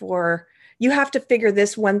thought before you have to figure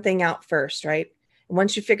this one thing out first, right?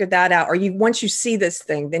 Once you figure that out, or once you see this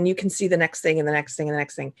thing, then you can see the next thing and the next thing and the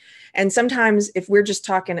next thing. And sometimes if we're just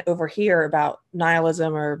talking over here about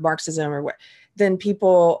nihilism or Marxism or what, then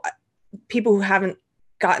people who haven't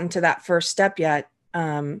gotten to that first step yet,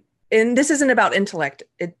 and this isn't about intellect.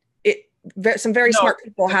 Some very smart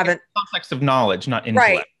people haven't. Context of knowledge, not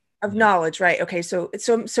intellect. Right, of knowledge, right? Okay, so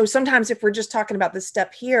sometimes if we're just talking about this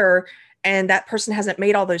step here, and that person hasn't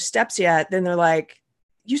made all those steps yet, then they're like,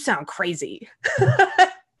 you sound crazy.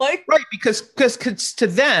 Like, right, because to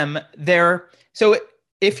them,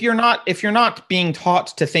 if you're not being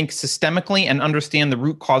taught to think systemically and understand the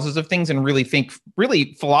root causes of things and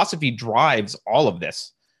really philosophy drives all of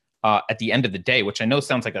this at the end of the day, which I know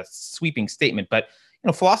sounds like a sweeping statement, but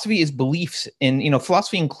philosophy is beliefs, and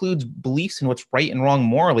philosophy includes beliefs in what's right and wrong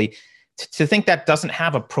morally. To think that doesn't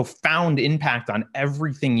have a profound impact on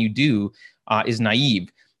everything you do is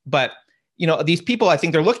naive. But these people, I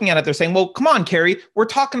think they're looking at it, they're saying, well, come on, Carrie, we're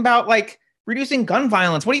talking about like reducing gun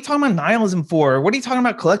violence. What are you talking about nihilism for? What are you talking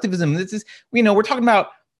about collectivism? This is, we're talking about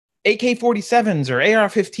AK-47s or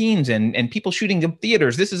AR-15s and people shooting in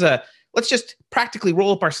theaters. Let's just practically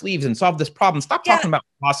roll up our sleeves and solve this problem. Stop talking about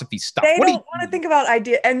philosophy stuff. They don't want to think about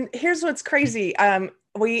idea. And here's what's crazy.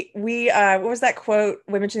 We what was that quote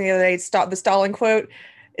we mentioned the other day? The Stalin quote.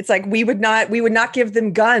 It's like, we would not give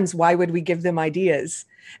them guns. Why would we give them ideas?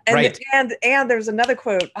 And right. and there's another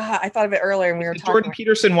quote. I thought of it earlier when we were talking. Jordan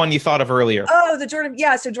Peterson one you thought of earlier. Oh, the Jordan.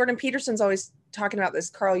 Yeah. So Jordan Peterson's always talking about this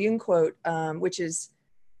Carl Jung quote, which is,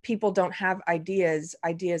 people don't have ideas.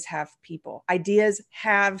 Ideas have people. Ideas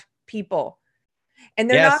have people. And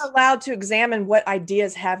they're not allowed to examine what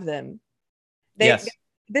ideas have them. Yes.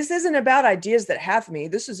 This isn't about ideas that have me.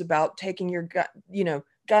 This is about taking your gun,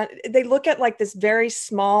 gun. They look at like this very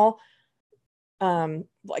small,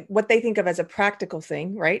 like what they think of as a practical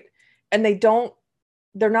thing, right? And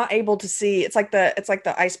they're not able to see. It's like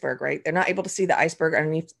the iceberg, right? They're not able to see the iceberg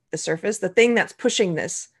underneath the surface. The thing that's pushing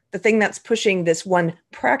this one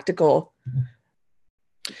practical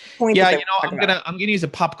point. Yeah, I'm gonna use a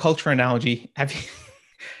pop culture analogy.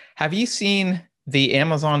 Have you seen the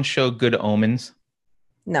Amazon show Good Omens?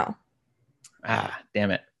 No. Ah,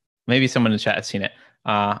 damn it. Maybe someone in the chat has seen it.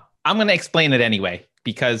 I'm going to explain it anyway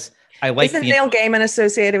because I like. Isn't Neil Gaiman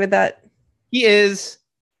associated with that? He is.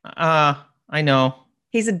 I know.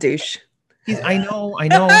 He's a douche. I know.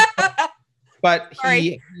 But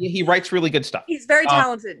he writes really good stuff. He's very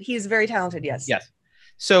talented. He's very talented. Yes. Yes.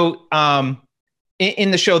 So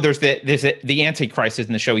in the show, there's the Antichrist is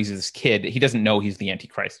in the show. He's this kid. He doesn't know he's the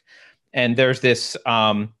Antichrist, and there's this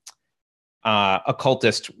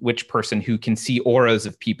occultist witch person who can see auras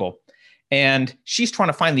of people, and she's trying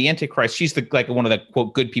to find the Antichrist. She's like one of the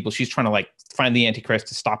quote good people. She's trying to like find the Antichrist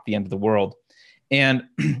to stop the end of the world, and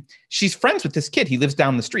she's friends with this kid. He lives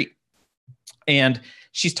down the street, and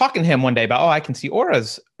she's talking to him one day about, I can see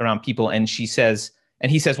auras around people, and he says,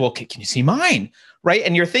 well, can you see mine, right?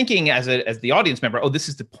 And you're thinking as the audience member, this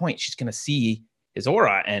is the point. She's going to see his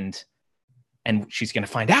aura, and she's going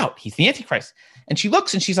to find out he's the Antichrist. And she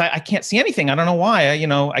looks and she's like, I can't see anything. I don't know why.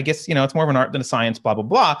 I guess, it's more of an art than a science, blah, blah,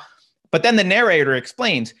 blah. But then the narrator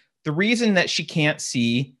explains the reason that she can't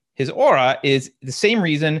see his aura is the same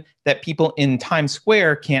reason that people in Times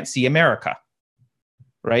Square can't see America.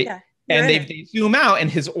 Right. Yeah, and they zoom out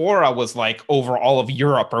and his aura was like over all of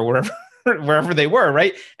Europe or wherever they were.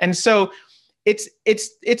 Right. And so it's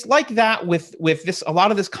like that with this, a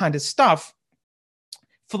lot of this kind of stuff.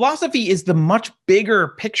 Philosophy is the much bigger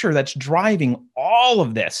picture that's driving all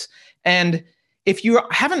of this. And if you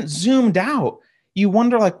haven't zoomed out, you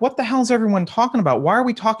wonder, like, what the hell is everyone talking about? Why are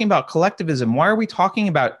we talking about collectivism? Why are we talking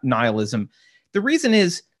about nihilism? The reason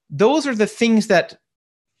is those are the things that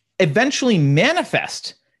eventually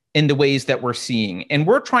manifest in the ways that we're seeing. And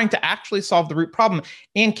we're trying to actually solve the root problem.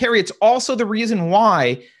 And Carrie, it's also the reason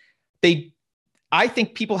why I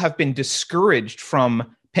think people have been discouraged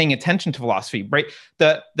from paying attention to philosophy, right?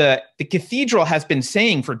 The cathedral has been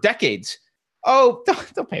saying for decades,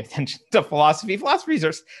 don't pay attention to philosophy.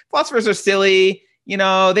 Philosophers are silly. They're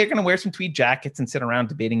going to wear some tweed jackets and sit around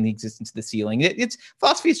debating the existence of the ceiling.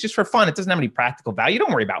 Philosophy is just for fun. It doesn't have any practical value.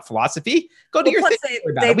 Don't worry about philosophy. Go do your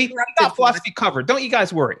thing. We got philosophy covered. Don't you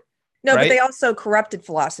guys worry. No, right? But they also corrupted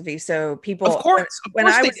philosophy. So people, of course when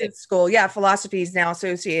I was in school, philosophy is now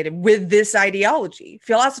associated with this ideology.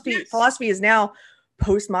 Philosophy is now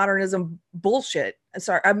postmodernism bullshit.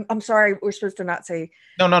 I'm sorry. We're supposed to not say.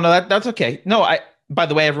 No. That's okay. No, by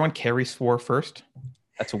the way, everyone, Carrie swore first.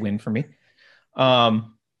 That's a win for me.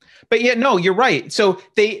 But yeah, no, you're right. So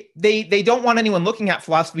they don't want anyone looking at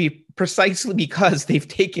philosophy precisely because they've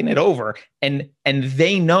taken it over and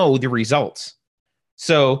they know the results.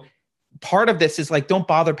 So part of this is like, don't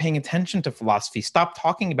bother paying attention to philosophy. Stop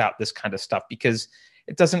talking about this kind of stuff because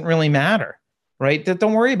it doesn't really matter, right?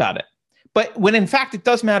 Don't worry about it. But when in fact it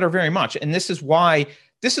does matter very much. And this is why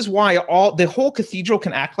the whole cathedral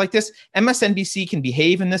can act like this. MSNBC can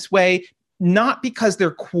behave in this way, not because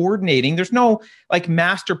they're coordinating. There's no like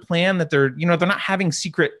master plan that they're not having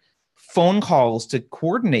secret phone calls to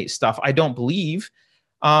coordinate stuff. I don't believe.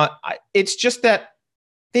 It's just that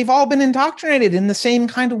they've all been indoctrinated in the same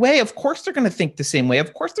kind of way. Of course, they're going to think the same way.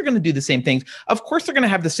 Of course, they're going to do the same things. Of course, they're going to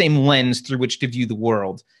have the same lens through which to view the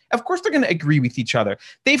world. Of course, they're going to agree with each other.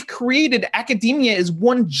 They've created academia as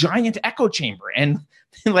one giant echo chamber, and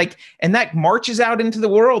that marches out into the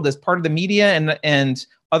world as part of the media and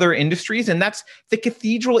other industries. And the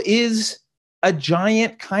cathedral is a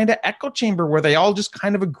giant kind of echo chamber where they all just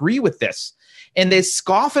kind of agree with this, and they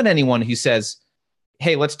scoff at anyone who says,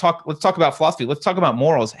 hey, let's talk about philosophy. Let's talk about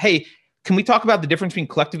morals. Hey, can we talk about the difference between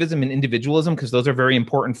collectivism and individualism? Because those are very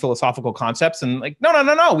important philosophical concepts. And like,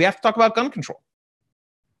 no. We have to talk about gun control.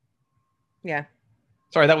 Yeah.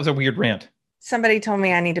 Sorry, that was a weird rant. Somebody told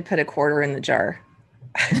me I need to put a quarter in the jar.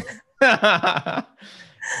 Yeah,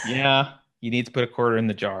 you need to put a quarter in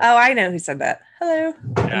the jar. Oh, I know who said that. Hello,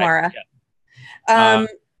 Mara. Yeah.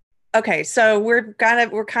 Okay, so we're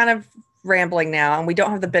kind of rambling now, and we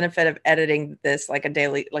don't have the benefit of editing this like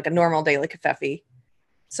a normal daily cafefe.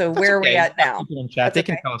 So where are we at now? People in chat, they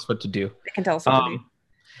can tell us what to do. They can tell us what to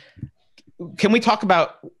do. Can we talk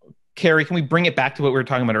about, Carrie, can we bring it back to what we were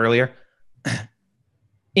talking about earlier?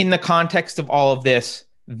 In the context of all of this,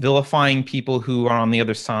 vilifying people who are on the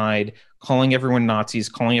other side, calling everyone Nazis,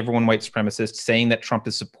 calling everyone white supremacists, saying that Trump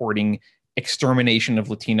is supporting extermination of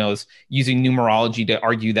Latinos, using numerology to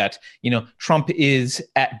argue that, Trump is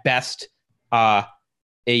at best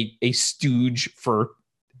a stooge for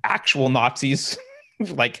actual Nazis,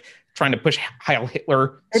 like trying to push Heil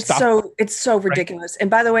Hitler stuff. It's so ridiculous. Right? And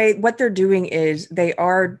by the way, what they're doing is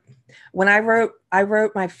when I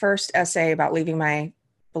wrote my first essay about leaving my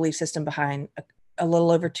belief system behind a little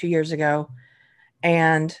over 2 years ago.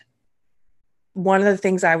 And one of the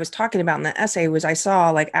things I was talking about in the essay was I saw,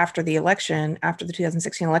 like, after the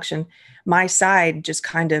 2016 election, my side just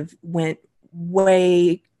kind of went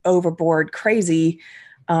way overboard crazy,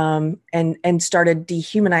 and started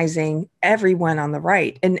dehumanizing everyone on the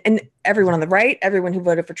right, and everyone on the right, everyone who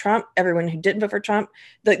voted for Trump, everyone who didn't vote for Trump,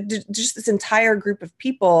 just this entire group of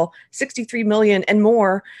people, 63 million and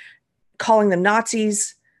more, calling them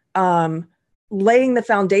Nazis, laying the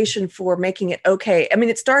foundation for making it okay. I mean,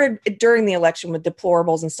 it started during the election with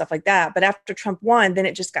deplorables and stuff like that. But after Trump won, then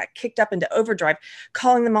it just got kicked up into overdrive,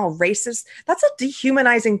 calling them all racist. That's a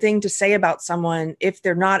dehumanizing thing to say about someone if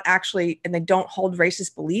they're not actually, and they don't hold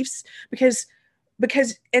racist beliefs, because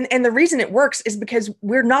the reason it works is because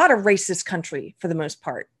we're not a racist country for the most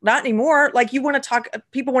part. Not anymore. Like, people want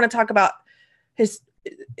to talk about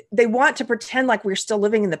they want to pretend like we're still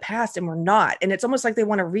living in the past, and we're not. And it's almost like they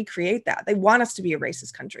want to recreate that. They want us to be a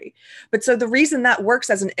racist country. But so the reason that works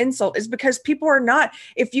as an insult is because people are not,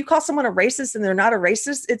 if you call someone a racist and they're not a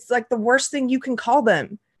racist, it's like the worst thing you can call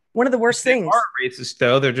them. One of the worst things. They are racist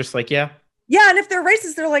though. They're just like, yeah. Yeah. And if they're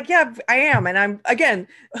racist, they're like, yeah, I am. And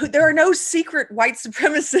there are no secret white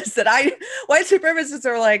supremacists white supremacists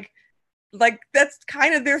are like that's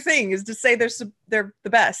kind of their thing, is to say they're the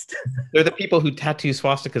best. They're the people who tattoo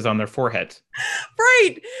swastikas on their foreheads.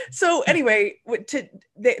 Right. So anyway,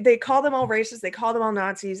 they call them all racist. They call them all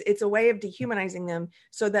Nazis. It's a way of dehumanizing them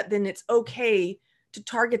so that then it's okay to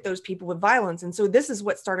target those people with violence. And so this is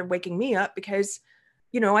what started waking me up, because,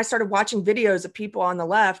 I started watching videos of people on the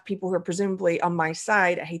left, people who are presumably on my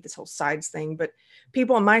side. I hate this whole sides thing, but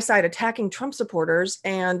people on my side attacking Trump supporters.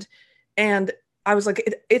 And I was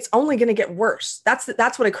like, it's only going to get worse. That's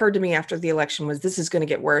what occurred to me after the election, was this is going to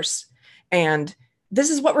get worse. And this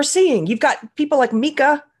is what we're seeing. You've got people like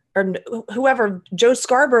Mika or whoever, Joe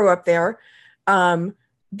Scarborough up there.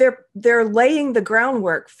 They're laying the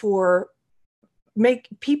groundwork for make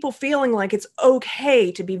people feeling like it's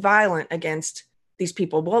okay to be violent against these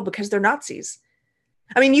people. Well, because they're Nazis.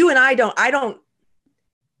 I mean, you and I don't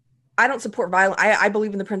support violence. I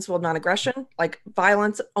believe in the principle of non-aggression, like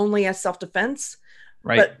violence only as self-defense.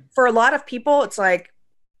 Right. But for a lot of people, it's like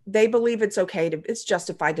they believe it's it's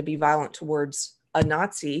justified to be violent towards a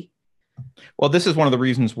Nazi. Well, this is one of the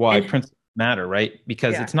reasons why principles matter, right?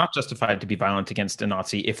 Because it's not justified to be violent against a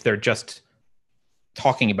Nazi if they're just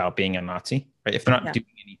talking about being a Nazi, right? If they're not doing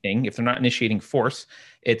anything, if they're not initiating force,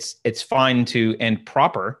 it's fine and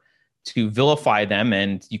proper to vilify them,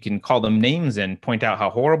 and you can call them names and point out how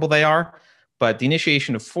horrible they are. But the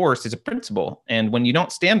initiation of force is a principle. And when you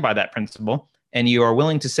don't stand by that principle and you are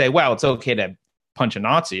willing to say, well, it's okay to punch a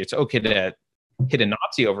Nazi, it's okay to hit a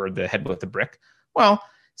Nazi over the head with a brick, well,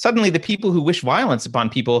 suddenly the people who wish violence upon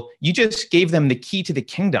people, you just gave them the key to the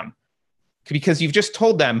kingdom, because you've just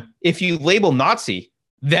told them, if you label Nazi,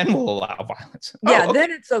 then we'll allow violence. Yeah, okay.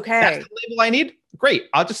 Then it's okay. That's the label I need? Great.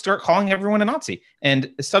 I'll just start calling everyone a Nazi.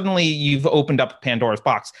 And suddenly you've opened up Pandora's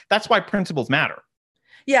box. That's why principles matter.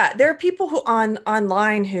 Yeah, there are people who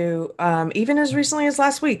online who, even as recently as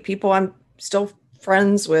last week, people I'm still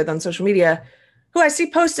friends with on social media, who I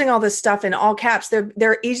see posting all this stuff in all caps. Like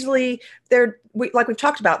we've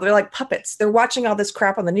talked about, they're like puppets. They're watching all this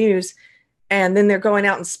crap on the news, and then they're going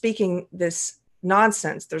out and speaking this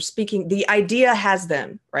nonsense. They're speaking, the idea has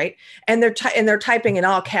them, right? And they're typing in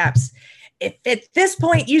all caps, if at this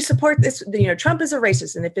point you support this, Trump is a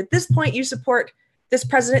racist, and if at this point you support this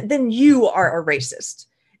president, then you are a racist.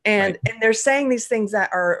 And they're saying these things that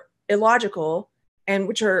are illogical and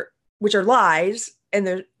which are lies,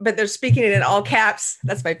 and they're speaking it in all caps.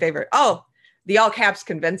 That's my favorite. Oh, the all caps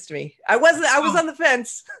convinced me. I was on the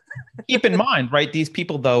fence. Keep in mind, right? These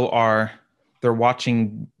people though they're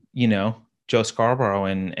watching, Joe Scarborough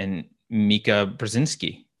and Mika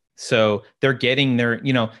Brzezinski. So they're getting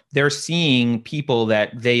they're seeing people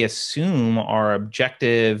that they assume are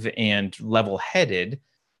objective and level-headed,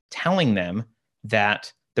 telling them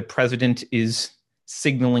that the president is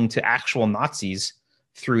signaling to actual Nazis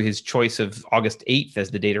through his choice of August 8th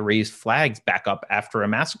as the day to raise flags back up after a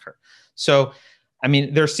massacre. So, I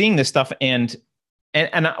mean, they're seeing this stuff. And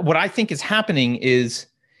what I think is happening is,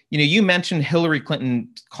 you mentioned Hillary Clinton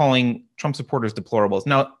calling Trump supporters deplorables.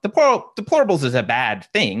 Now, deplorables is a bad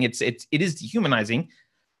thing. It is dehumanizing,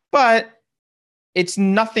 but it's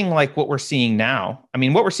nothing like what we're seeing now. I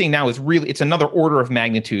mean, what we're seeing now is really, it's another order of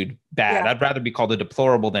magnitude bad. Yeah. I'd rather be called a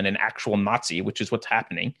deplorable than an actual Nazi, which is what's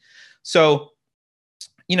happening. So,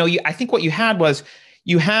 I think what you had was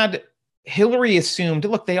Hillary assumed,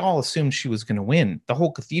 look, they all assumed she was going to win. The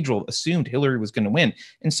whole cathedral assumed Hillary was going to win.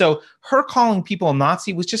 And so her calling people a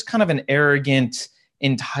Nazi was just kind of an arrogant,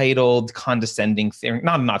 entitled, condescending thing.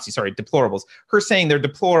 Not a Nazi, sorry, deplorables. Her saying they're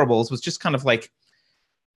deplorables was just kind of like,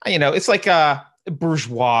 it's like a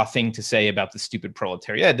bourgeois thing to say about the stupid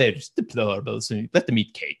proletariat. Yeah, they're just deplorables. Let them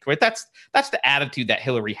eat cake, right? That's the attitude that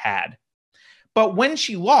Hillary had. But when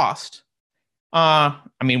she lost,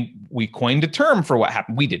 we coined a term for what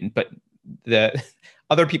happened. We didn't, but the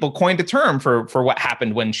other people coined a term for what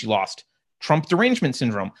happened when she lost. Trump derangement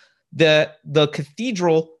syndrome. The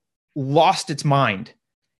cathedral lost its mind.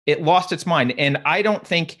 It lost its mind. And I don't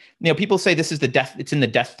think, people say this is it's in the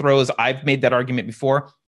death throes. I've made that argument before.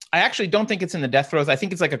 I actually don't think it's in the death throes. I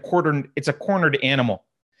think it's like it's a cornered animal.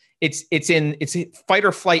 It's fight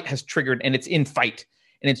or flight has triggered, and it's in fight.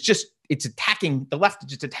 And it's attacking, the left is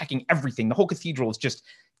just attacking everything. The whole cathedral is just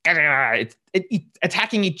it's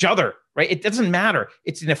attacking each other, right? It doesn't matter.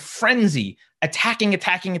 It's in a frenzy, attacking,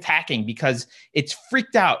 because it's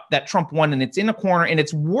freaked out that Trump won, and it's in a corner, and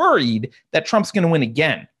it's worried that Trump's going to win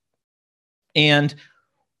again. And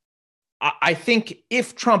I think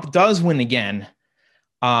if Trump does win again,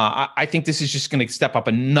 I think this is just going to step up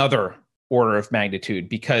another order of magnitude,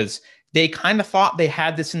 because they kind of thought they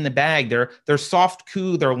had this in the bag. Their soft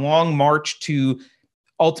coup, their long march to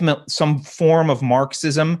some form of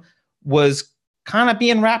Marxism was kind of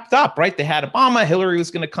being wrapped up, right? They had Obama. Hillary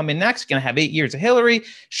was going to come in next, going to have 8 years of Hillary.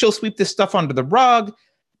 She'll sweep this stuff under the rug.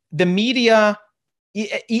 The media,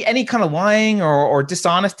 any kind of lying or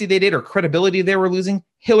dishonesty they did or credibility they were losing,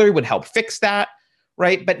 Hillary would help fix that,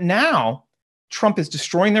 right? But now Trump is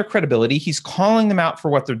destroying their credibility. He's calling them out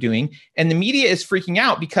for what they're doing. And the media is freaking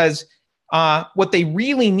out because what they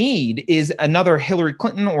really need is another Hillary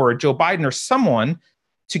Clinton or a Joe Biden or someone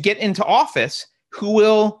to get into office who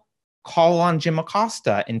will call on Jim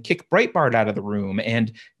Acosta and kick Breitbart out of the room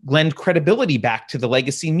and lend credibility back to the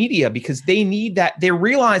legacy media, because they need that. They're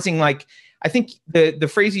realizing, I think the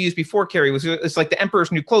phrase you used before, Carrie, was it's like the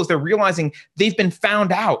emperor's new clothes. They're realizing they've been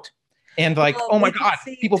found out. And oh my God,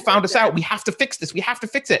 people found us out. We have to fix this. We have to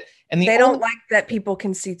fix it. And they don't like that people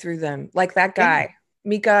can see through them. Like that guy,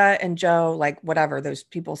 Mika and Joe, whatever, those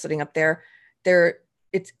people sitting up there,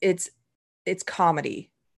 it's comedy.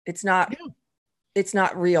 It's not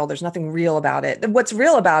real. There's nothing real about it. What's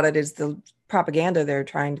real about it is the propaganda they're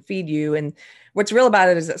trying to feed you. And what's real about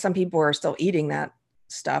it is that some people are still eating that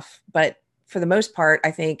stuff. But for the most part,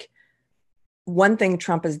 I think one thing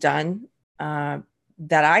Trump has done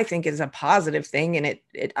that I think is a positive thing, and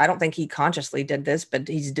I don't think he consciously did this, but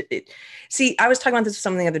see, I was talking about this with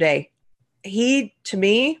someone the other day. To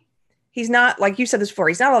me, he's not, like you said this before,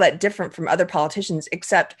 he's not all that different from other politicians,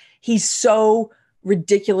 except he's so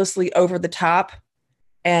ridiculously over the top,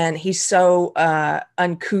 and he's so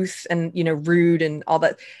uncouth and rude and all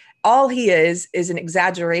that. All he is an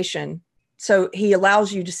exaggeration. So he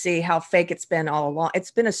allows you to see how fake it's been all along. It's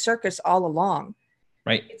been a circus all along,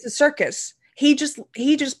 right? It's a circus. He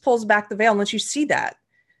just pulls back the veil and lets you see that.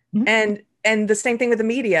 Mm-hmm. And the same thing with the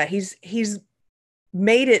media. He's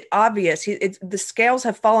made it obvious. The scales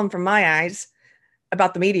have fallen from my eyes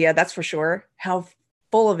about the media. That's for sure. How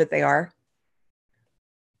full of it they are.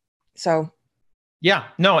 So. Yeah,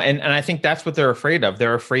 no. And I think that's what they're afraid of.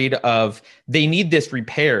 They're afraid of, they need this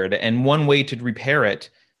repaired. And one way to repair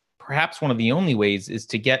it, perhaps one of the only ways, is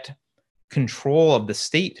to get control of the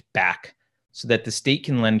state back, so that the state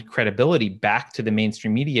can lend credibility back to the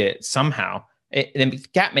mainstream media somehow. The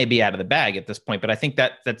cat may be out of the bag at this point, but I think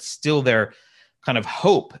that's still their kind of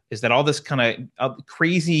hope, is that all this kind of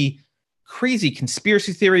crazy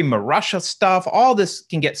conspiracy theory, Russia stuff, all this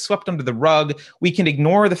can get swept under the rug. We can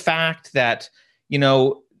ignore the fact that,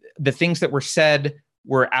 the things that were said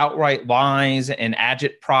were outright lies and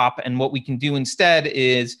agitprop. And what we can do instead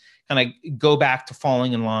is kind of go back to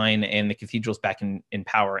falling in line, and the cathedral's back in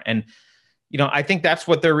power. And I think that's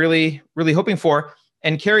what they're really, really hoping for.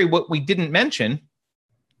 And Carrie, what we didn't mention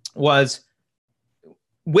was,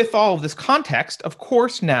 with all of this context, of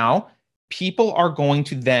course, now people are going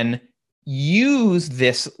to then use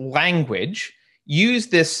this language,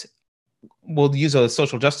 we'll use a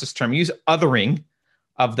social justice term, use othering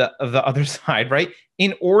of the other side, right,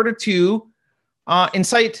 in order to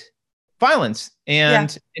incite violence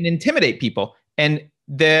and intimidate people. And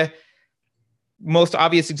the most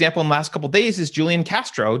obvious example in the last couple of days is Julian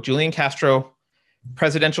Castro. Julian Castro,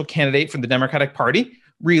 presidential candidate for the Democratic Party,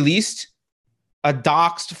 released a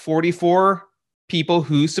doxed 44 people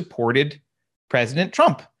who supported President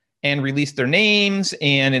Trump and released their names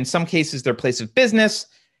and in some cases their place of business.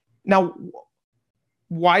 Now,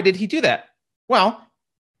 why did he do that? Well,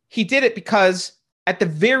 he did it because at the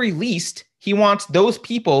very least, he wants those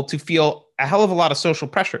people to feel a hell of a lot of social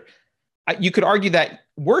pressure. You could argue that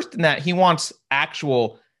worse than that, he wants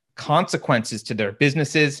actual consequences to their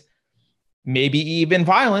businesses, maybe even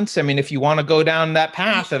violence. I mean, if you want to go down that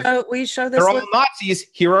path we show this. They're all Nazis.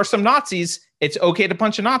 Here are some Nazis. It's okay to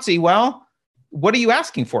punch a Nazi. Well, what are you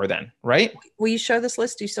asking for then, right? Will you show this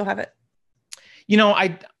list? Do you still have it? You know,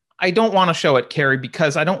 I don't want to show it, Carrie,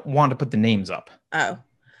 because I don't want to put the names up. Oh,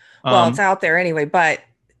 well, it's out there anyway. But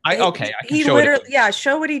I can he show literally, it.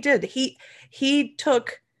 show what he did. He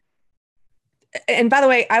took. And by the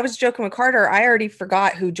way, I was joking with Carter. I already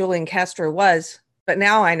forgot who Julian Castro was, but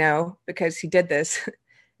now I know because he did this.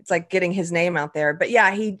 It's like getting his name out there. But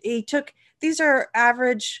yeah, he took. These are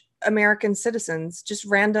average American citizens, just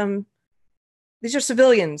random. These are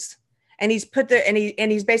civilians, and he's put their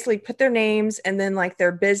he's basically put their names and then like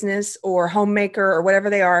their business or homemaker or whatever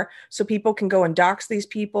they are, so people can go and dox these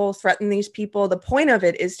people, threaten these people. The point of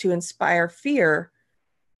it is to inspire fear.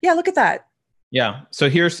 Yeah, look at that. Yeah. So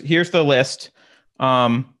here's the list,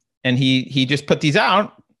 and he just put these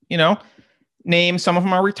out. You know, names. Some of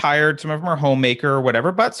them are retired, some of them are homemaker or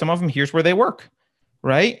whatever, but some of them here's where they work,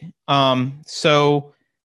 right? So.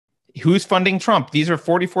 Who's funding Trump? These are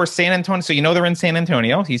 44 San Antonio. So, you know, they're in San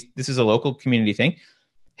Antonio. This is a local community thing.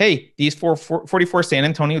 Hey, these 44 San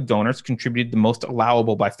Antonio donors contributed the most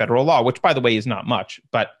allowable by federal law, which, by the way, is not much.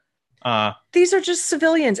 But these are just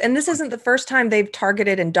civilians. And this isn't the first time they've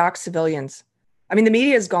targeted and doxed civilians. I mean, the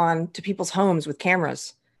media has gone to people's homes with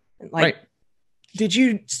cameras. Like, right. Did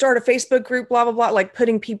you start a Facebook group, blah, blah, blah, like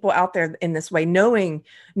putting people out there in this way, knowing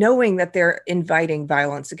that they're inviting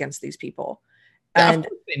violence against these people. And of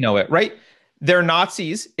course they know it, right? They're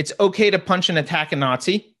Nazis. It's okay to punch and attack a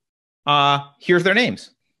Nazi. Here's their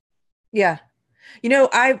names. Yeah. You know,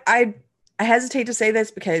 I hesitate to say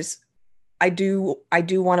this because I do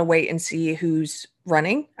want to wait and see who's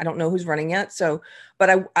running. I don't know who's running yet. So,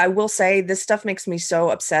 but I will say this stuff makes me so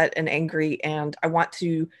upset and angry, and I want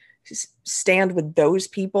to stand with those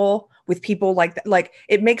people, with people like that. Like,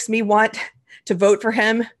 it makes me want to vote for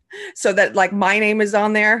him so that like my name is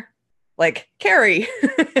on there. Like, Carrie.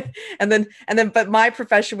 and then, but my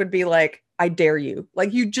profession would be like, I dare you.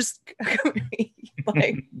 Like, you just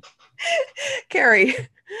like Carrie.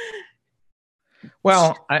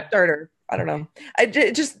 Well, starter. I don't know.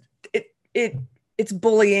 It's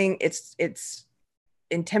bullying. It's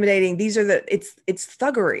intimidating. It's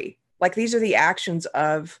thuggery. Like, these are the actions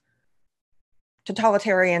of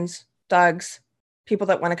totalitarians, thugs, people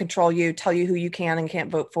that want to control you, tell you who you can and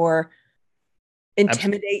can't vote for,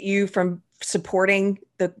 intimidate you from supporting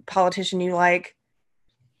the politician you like.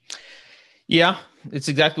 Yeah, it's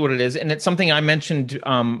exactly what it is. And it's something I mentioned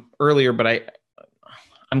earlier, but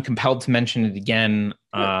I'm compelled to mention it again,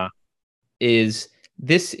 is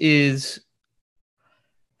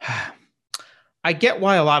I get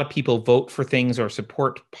why a lot of people vote for things or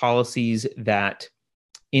support policies that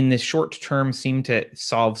in the short term seem to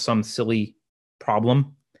solve some silly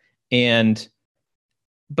problem.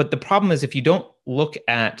 But the problem is, if you don't look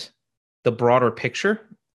at the broader picture,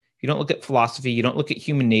 you don't look at philosophy, you don't look at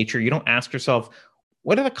human nature, you don't ask yourself,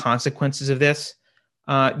 what are the consequences of this?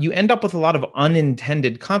 You end up with a lot of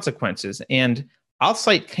unintended consequences. And I'll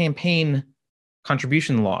cite campaign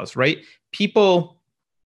contribution laws, right? People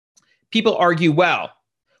argue, well,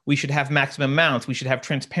 we should have maximum amounts, we should have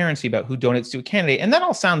transparency about who donates to a candidate. And that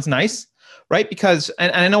all sounds nice, right? Because,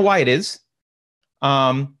 and I know why it is,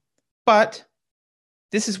 but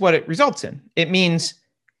this is what it results in. It means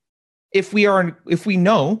if we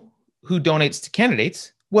know who donates to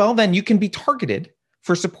candidates, well, then you can be targeted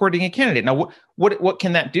for supporting a candidate. Now, what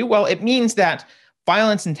can that do? Well, it means that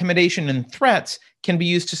violence, intimidation, and threats can be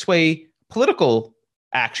used to sway political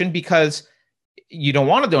action because you don't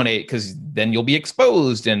want to donate because then you'll be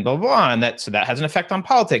exposed and blah, blah, blah. And so that has an effect on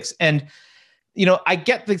politics. And, you know, I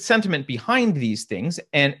get the sentiment behind these things,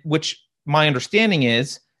 and which my understanding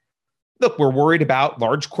is, look, we're worried about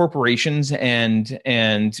large corporations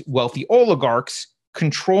and wealthy oligarchs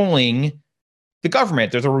controlling the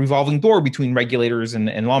government. There's a revolving door between regulators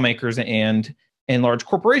and lawmakers and large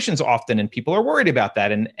corporations often, and people are worried about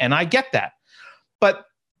that. And I get that. But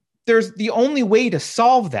there's the only way to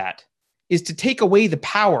solve that is to take away the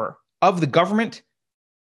power of the government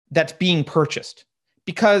that's being purchased.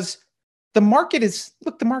 Because the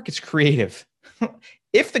market's creative.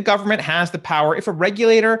 If the government has the power, if a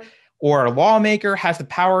regulator or a lawmaker has the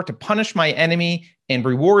power to punish my enemy and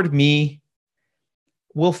reward me,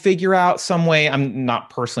 will figure out some way. I'm not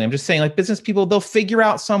personally, I'm just saying, like, business people, they'll figure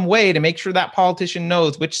out some way to make sure that politician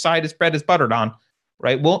knows which side his bread is buttered on,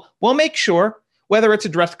 right? We'll make sure, whether it's a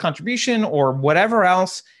direct contribution or whatever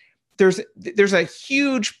else, there's a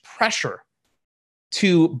huge pressure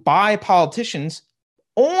to buy politicians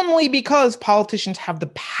only because politicians have the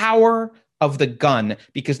power of the gun,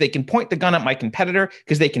 because they can point the gun at my competitor,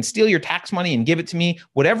 because they can steal your tax money and give it to me,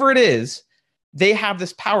 whatever it is. They have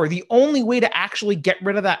this power. The only way to actually get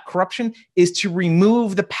rid of that corruption is to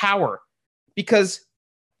remove the power. Because,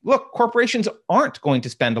 look, corporations aren't going to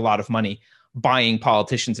spend a lot of money buying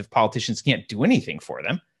politicians if politicians can't do anything for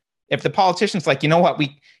them. If the politician's like, you know what,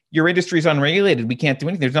 your industry is unregulated, we can't do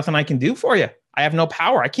anything. There's nothing I can do for you. I have no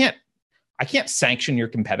power. I can't sanction your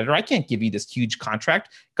competitor. I can't give you this huge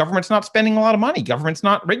contract. Government's not spending a lot of money. Government's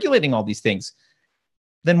not regulating all these things.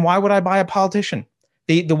 Then why would I buy a politician?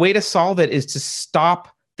 The way to solve it is to stop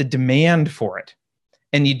the demand for it.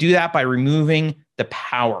 And you do that by removing the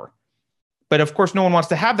power. But of course, no one wants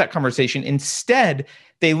to have that conversation. Instead,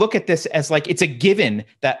 they look at this as like it's a given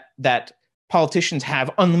that politicians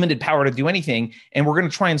have unlimited power to do anything. And we're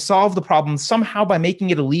going to try and solve the problem somehow by making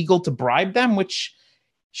it illegal to bribe them, which,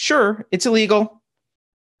 sure, it's illegal,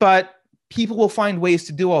 but people will find ways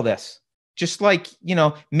to do all this. Just like,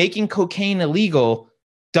 making cocaine illegal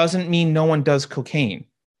doesn't mean no one does cocaine.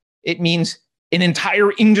 It means an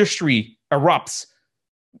entire industry erupts,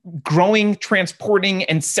 growing, transporting,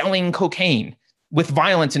 and selling cocaine with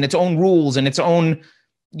violence and its own rules and its own,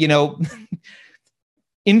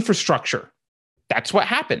 infrastructure. That's what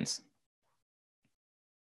happens.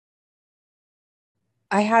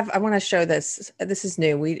 I want to show this. This is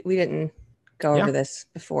new. We didn't go over this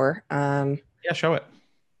before. Yeah, show it.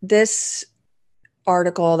 This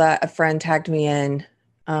article that a friend tagged me in,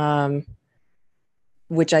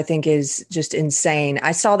 which I think is just insane.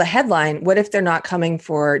 I saw the headline, "What if they're not coming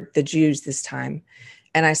for the Jews this time?"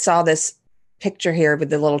 And I saw this picture here with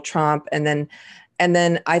the little Trump, and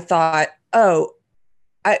then I thought,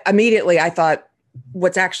 I immediately thought,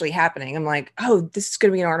 what's actually happening? I'm like, oh, this is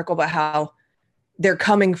going to be an article about how they're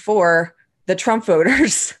coming for the Trump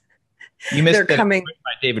voters. You missed they're coming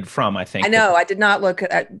by David Frum, I think. I know. I did not look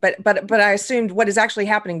at, but I assumed what is actually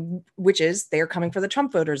happening, which is they are coming for the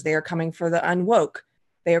Trump voters. They are coming for the unwoke.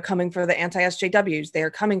 They are coming for the anti-SJWs. They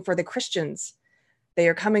are coming for the Christians. They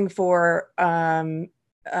are coming for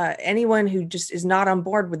anyone who just is not on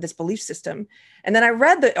board with this belief system. And then I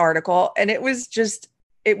read the article, and it was just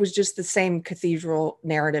the same cathedral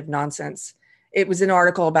narrative nonsense. It was an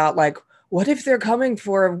article about like, what if they're coming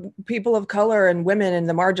for people of color and women and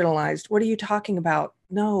the marginalized? What are you talking about?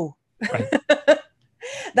 No. Right.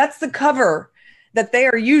 That's the cover that they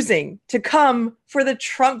are using to come for the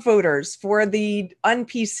Trump voters, for the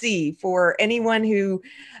un-PC, for anyone who,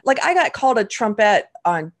 like, I got called a Trumpette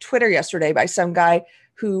on Twitter yesterday by some guy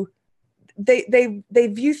who they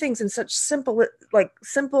view things in such simple,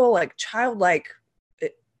 childlike,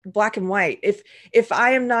 black and white. If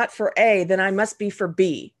I am not for A, then I must be for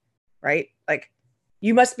B. Right? Like,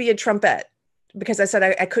 you must be a Trumpette, because I said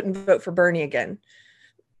I couldn't vote for Bernie again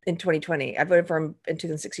in 2020. I voted for him in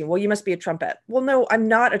 2016. Well, you must be a Trumpette. Well, no, I'm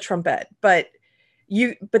not a Trumpette, but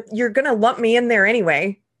you're going to lump me in there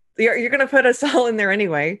anyway. You're going to put us all in there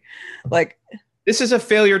anyway. Like, this is a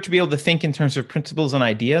failure to be able to think in terms of principles and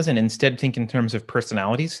ideas and instead think in terms of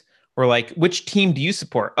personalities, or like, which team do you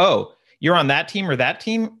support? Oh, you're on that team or that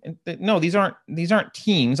team? No, these aren't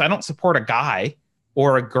teams. I don't support a guy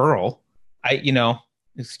or a girl.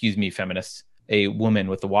 Excuse me, feminists, a woman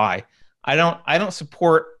with a Y. I don't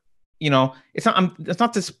support, it's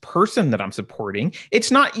not this person that I'm supporting.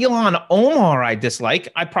 It's not Ilhan Omar I dislike.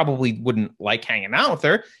 I probably wouldn't like hanging out with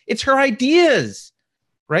her. It's her ideas,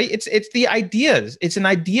 right? It's the ideas. It's an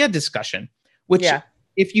idea discussion, which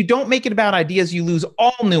if you don't make it about ideas, you lose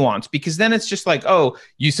all nuance, because then it's just like, oh,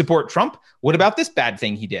 you support Trump? What about this bad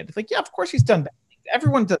thing he did? It's like, yeah, of course he's done bad.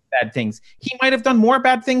 Everyone does bad things. He might have done more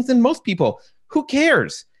bad things than most people. Who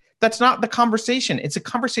cares? That's not the conversation. It's a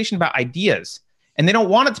conversation about ideas. And they don't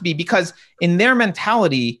want it to be, because in their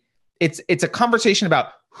mentality, it's a conversation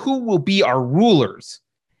about who will be our rulers.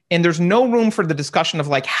 And there's no room for the discussion of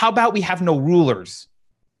like, how about we have no rulers?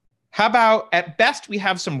 How about at best we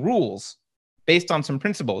have some rules based on some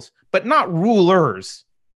principles, but not rulers?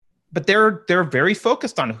 But they're very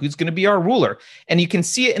focused on who's going to be our ruler. And you can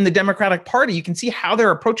see it in the Democratic Party. You can see how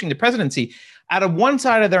they're approaching the presidency. Out of one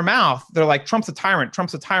side of their mouth, they're like, Trump's a tyrant,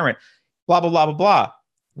 blah, blah, blah, blah, blah.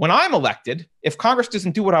 When I'm elected, if Congress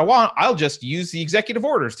doesn't do what I want, I'll just use the executive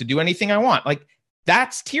orders to do anything I want. Like,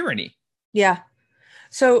 that's tyranny. Yeah.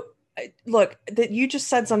 So look, that you just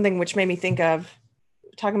said something which made me think of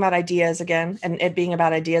talking about ideas again, and it being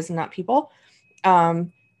about ideas and not people.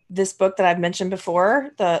 This book that I've mentioned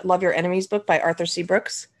before, the Love Your Enemies book by Arthur C.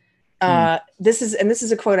 Brooks. This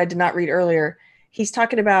is a quote I did not read earlier. He's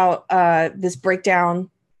talking about this breakdown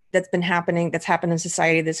that's happened in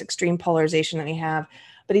society, this extreme polarization that we have.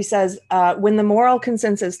 But he says, when the moral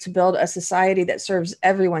consensus to build a society that serves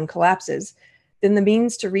everyone collapses, then the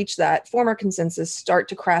means to reach that former consensus start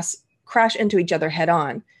to crash into each other head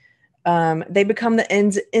on. They become the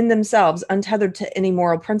ends in themselves, untethered to any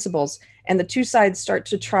moral principles, and the two sides start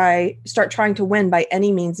trying to win by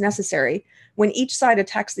any means necessary. When each side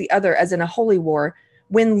attacks the other as in a holy war,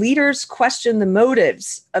 when leaders question the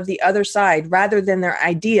motives of the other side rather than their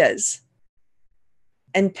ideas,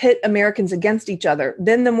 and pit Americans against each other,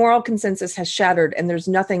 then the moral consensus has shattered, and there's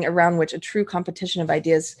nothing around which a true competition of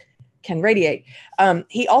ideas can radiate.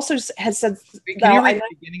 He also has said. Can you read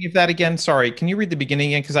the beginning of that again? Sorry, can you read the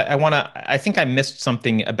beginning again? Because I think I missed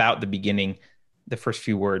something about the beginning, the first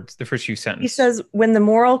few words, the first few sentences. He says, when the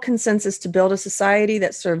moral consensus to build a society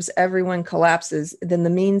that serves everyone collapses, then the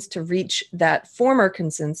means to reach that former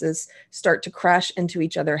consensus start to crash into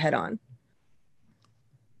each other head on.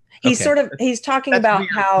 He's talking about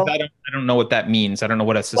weird, how I don't know what that means. I don't know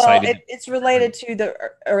what a society. Well, it's related to the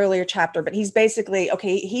earlier chapter, but he's basically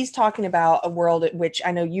he's talking about a world which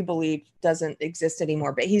I know you believe doesn't exist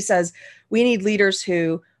anymore. But he says we need leaders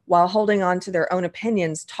who, while holding on to their own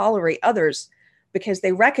opinions, tolerate others because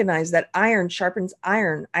they recognize that iron sharpens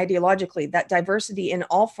iron ideologically. That diversity in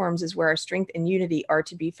all forms is where our strength and unity are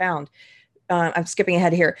to be found. I'm skipping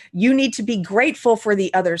ahead here. You need to be grateful for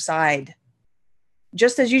the other side.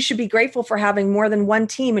 Just as you should be grateful for having more than one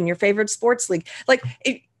team in your favorite sports league. Like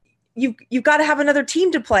you've got to have another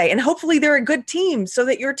team to play, and hopefully they're a good team so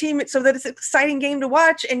that it's an exciting game to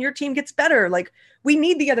watch and your team gets better. Like we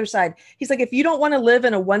need the other side. He's like, if you don't want to live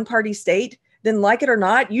in a one-party state, then like it or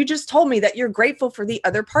not, you just told me that you're grateful for the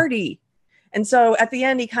other party. And so at the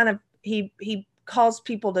end, he calls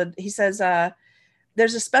people to, he says,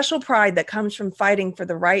 there's a special pride that comes from fighting for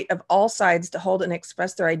the right of all sides to hold and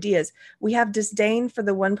express their ideas. We have disdain for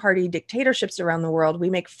the one-party dictatorships around the world. We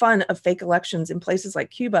make fun of fake elections in places like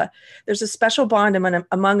Cuba. There's a special bond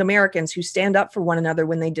among Americans who stand up for one another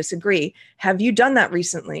when they disagree. Have you done that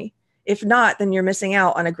recently? If not, then you're missing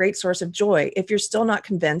out on a great source of joy. If you're still not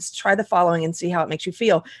convinced, try the following and see how it makes you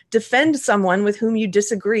feel. Defend someone with whom you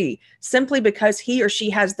disagree simply because he or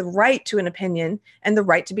she has the right to an opinion and the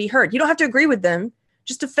right to be heard. You don't have to agree with them.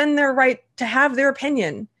 Just defend their right to have their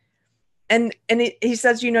opinion. And he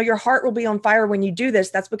says, your heart will be on fire when you do this.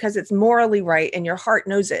 That's because it's morally right and your heart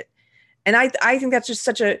knows it. And I think that's just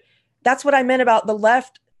that's what I meant about the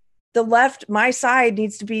left. The left, my side,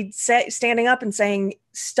 needs to be standing up and saying,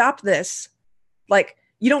 stop this. Like,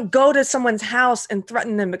 you don't go to someone's house and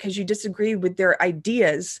threaten them because you disagree with their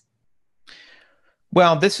ideas.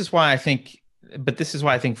 Well, this is why I think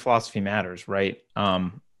philosophy matters, right? I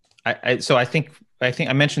think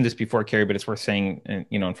I mentioned this before, Carrie, but it's worth saying,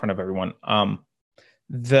 in front of everyone.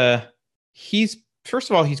 He's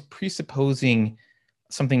presupposing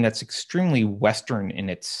something that's extremely Western in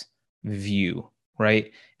its view,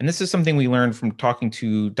 right? And this is something we learned from talking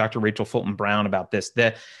to Dr. Rachel Fulton Brown about this.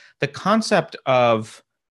 The concept of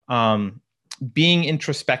being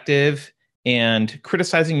introspective and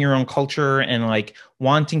criticizing your own culture and like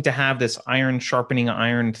wanting to have this iron sharpening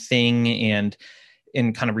iron thing and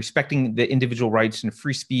kind of respecting the individual rights and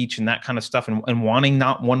free speech and that kind of stuff and wanting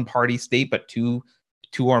not one party state, but two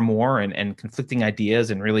or more and conflicting ideas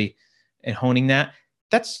and really honing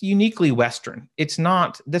that's uniquely Western. That's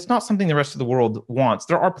not something the rest of the world wants.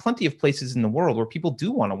 There are plenty of places in the world where people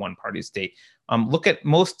do want a one party state. Look at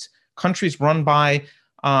most countries run by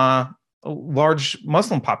large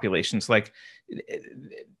Muslim populations. Like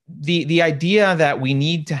the idea that we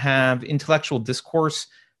need to have intellectual discourse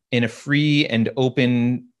in a free and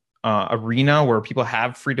open arena where people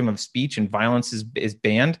have freedom of speech and violence is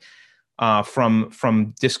banned from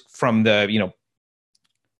the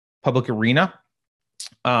public arena.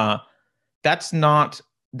 That's not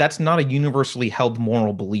a universally held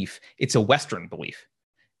moral belief. It's a Western belief.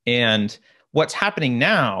 And what's happening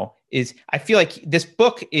now is I feel like this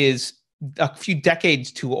book is a few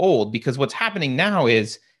decades too old, because what's happening now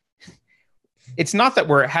is it's not that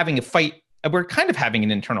we're having a fight. We're kind of having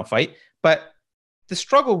an internal fight, but the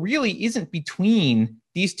struggle really isn't between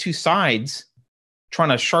these two sides trying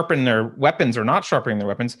to sharpen their weapons or not sharpening their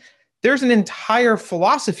weapons. There's an entire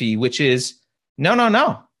philosophy, which is,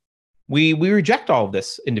 no. We reject all of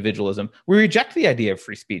this individualism. We reject the idea of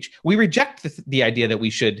free speech. We reject the idea that we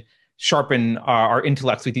should sharpen our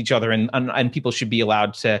intellects with each other and people should be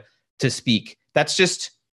allowed to speak. That's just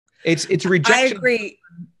It's a rejection.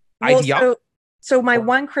 I agree. So my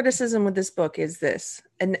one criticism with this book is this,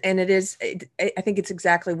 and I think it's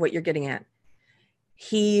exactly what you're getting at.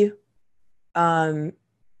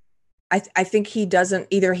 I think he doesn't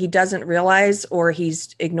realize, or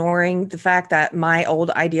he's ignoring the fact that my old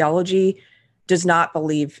ideology does not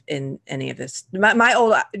believe in any of this. My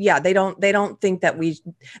old, they don't think that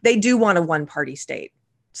they do want a one party state.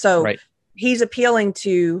 So right. He's appealing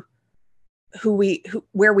to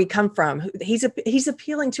where we come from. He's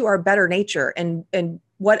appealing to our better nature and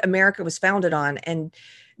what America was founded on. And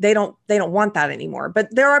they don't want that anymore.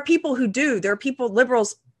 But there are people who do. There are people,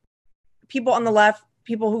 liberals, people on the left,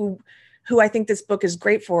 people who I think this book is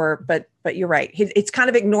great for, but you're right. It's kind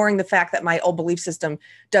of ignoring the fact that my old belief system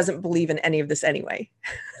doesn't believe in any of this anyway.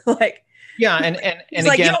 Like, yeah. And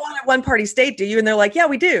like, again, you don't want a one party state, do you? And they're like, yeah,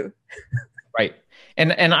 we do. Right.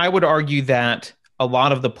 And I would argue that a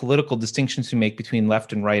lot of the political distinctions we make between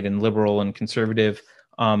left and right and liberal and conservative,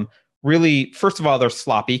 really, first of all, they're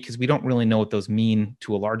sloppy because we don't really know what those mean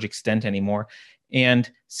to a large extent anymore. And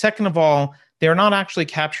second of all, they're not actually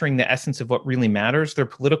capturing the essence of what really matters.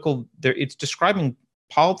 It's describing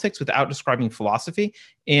politics without describing philosophy.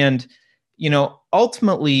 And,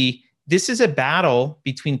 ultimately, this is a battle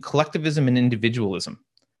between collectivism and individualism,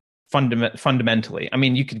 fundamentally. I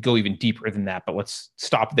mean, you could go even deeper than that, but let's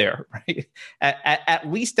stop there, right?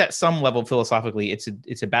 At least at some level, philosophically,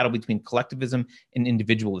 it's a battle between collectivism and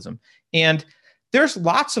individualism. And there's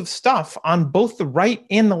lots of stuff on both the right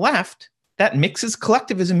and the left that mixes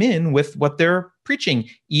collectivism in with what they're preaching.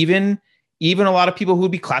 Even a lot of people who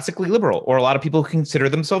would be classically liberal, or a lot of people who consider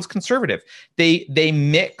themselves conservative, they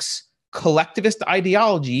mix collectivist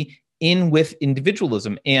ideology in with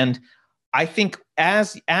individualism. And I think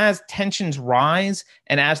as tensions rise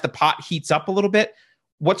and as the pot heats up a little bit,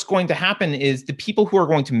 what's going to happen is the people who are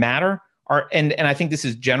going to matter are, and I think this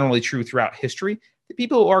is generally true throughout history, the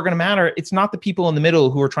people who are going to matter, it's not the people in the middle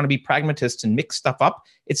who are trying to be pragmatists and mix stuff up.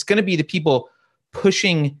 It's going to be the people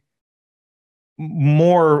pushing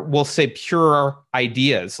more, we'll say, pure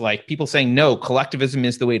ideas, like people saying, no, collectivism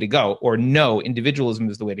is the way to go, or no, individualism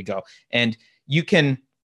is the way to go. And you can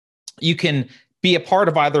be a part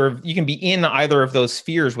of you can be in either of those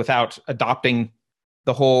spheres without adopting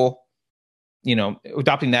the whole,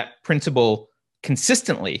 adopting that principle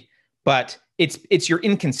consistently. But it's your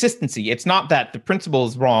inconsistency. It's not that the principle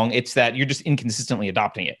is wrong. It's that you're just inconsistently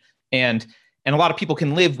adopting it. And a lot of people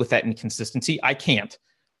can live with that inconsistency. I can't.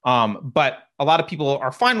 But a lot of people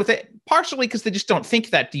are fine with it, partially because they just don't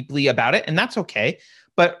think that deeply about it. And that's okay.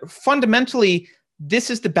 But fundamentally,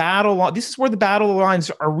 this is the battle. This is where the battle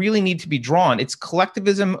lines really need to be drawn. It's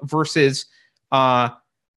collectivism versus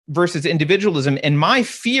individualism. And my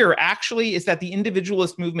fear actually is that the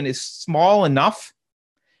individualist movement is small enough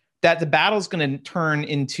that the battle is going to turn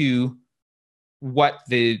into what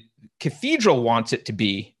the cathedral wants it to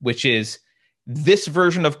be, which is this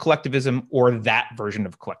version of collectivism or that version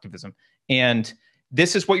of collectivism. And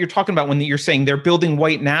this is what you're talking about when you're saying they're building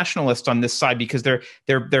white nationalists on this side because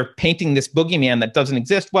they're painting this boogeyman that doesn't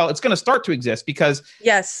exist. Well, it's going to start to exist because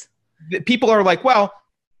yes, people are like, well,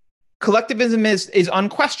 collectivism is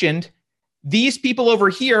unquestioned. These people over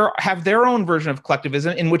here have their own version of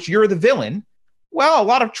collectivism in which you're the villain. Well, a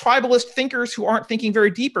lot of tribalist thinkers who aren't thinking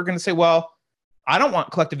very deep are going to say, well, I don't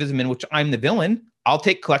want collectivism in which I'm the villain. I'll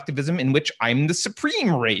take collectivism in which I'm the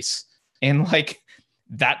supreme race. And like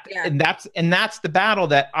that, yeah. and that's the battle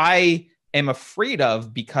that I am afraid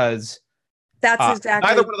of, because that's exactly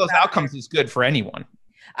neither one of those outcomes is good for anyone.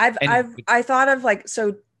 I thought of like,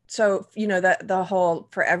 so, that the whole,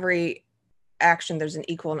 for every action, there's an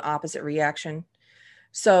equal and opposite reaction.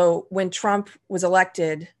 So when Trump was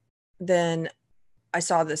elected, then I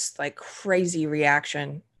saw this like crazy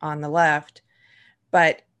reaction on the left,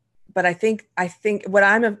 but I think what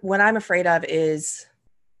I'm afraid of is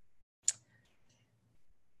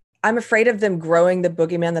I'm afraid of them growing the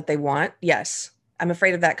boogeyman that they want. Yes, I'm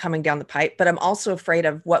afraid of that coming down the pipe, but I'm also afraid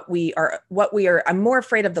of what we are. I'm more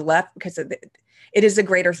afraid of the left because it is a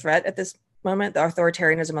greater threat at this moment. The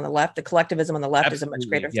authoritarianism on the left, the collectivism on the left is a much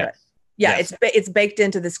greater threat. Yeah, yes. It's baked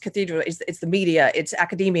into this cathedral. It's the media, it's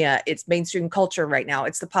academia, it's mainstream culture right now.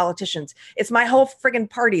 It's the politicians. It's my whole friggin'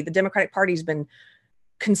 party. The Democratic Party's been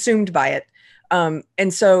consumed by it.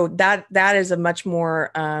 And so that is a much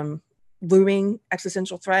more looming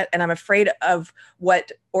existential threat. And I'm afraid of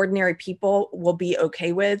what ordinary people will be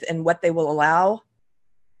okay with and what they will allow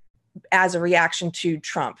as a reaction to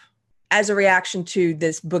Trump, as a reaction to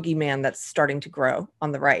this boogeyman that's starting to grow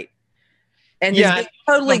on the right. And it's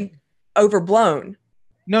totally overblown.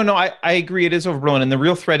 No, I agree. It is overblown. And the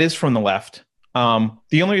real threat is from the left.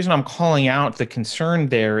 The only reason I'm calling out the concern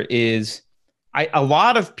there is a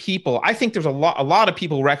lot of people, I think there's a lot of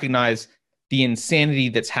people recognize the insanity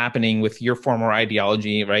that's happening with your former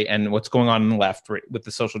ideology, right? And what's going on the left, right, with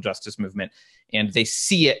the social justice movement. And they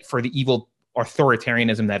see it for the evil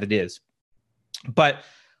authoritarianism that it is. But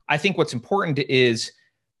I think what's important is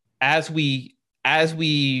as we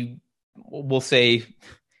will say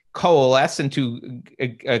coalesce into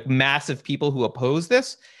a mass of people who oppose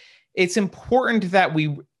this, it's important that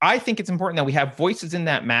I think it's important that we have voices in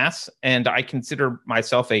that mass. And I consider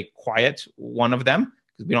myself a quiet one of them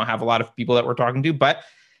because we don't have a lot of people that we're talking to, but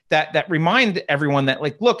that remind everyone that,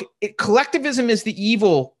 like, look, collectivism is the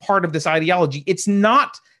evil part of this ideology. It's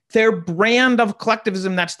not their brand of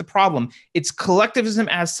collectivism that's the problem. It's collectivism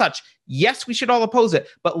as such. Yes, we should all oppose it,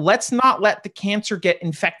 but let's not let the cancer get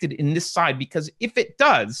infected in this side, because if it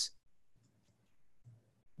does,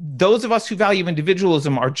 those of us who value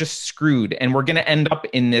individualism are just screwed, and we're going to end up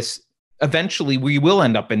in this. Eventually, we will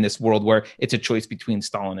end up in this world where it's a choice between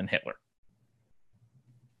Stalin and Hitler.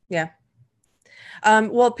 Yeah.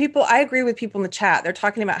 Well, I agree with people in the chat. They're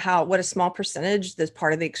talking about what a small percentage this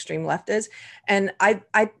part of the extreme left is. And I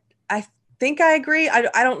think I agree. I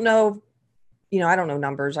don't know, I don't know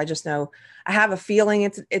numbers. I just know, I have a feeling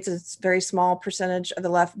it's a very small percentage of the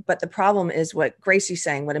left. But the problem is what Gracie's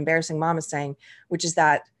saying, what Embarrassing Mom is saying, which is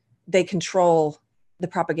that they control the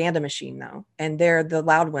propaganda machine though. And they're the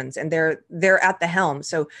loud ones, and they're at the helm.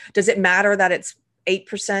 So does it matter that it's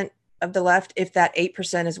 8% of the left if that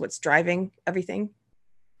 8% is what's driving everything?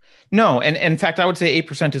 No, and in fact, I would say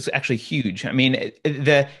 8% is actually huge. I mean,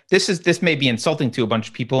 this may be insulting to a bunch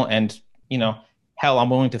of people, and hell, I'm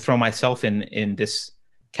willing to throw myself in this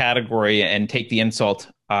category and take the insult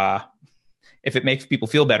if it makes people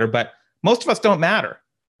feel better. But most of us don't matter.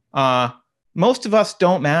 Most of us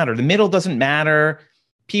don't matter. The middle doesn't matter.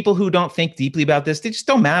 People who don't think deeply about this, they just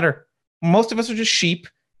don't matter. Most of us are just sheep.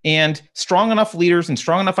 And strong enough leaders and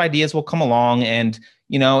strong enough ideas will come along. And,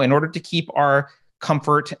 in order to keep our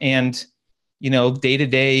comfort and,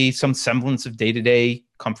 day-to-day, some semblance of day-to-day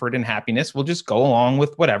comfort and happiness, we'll just go along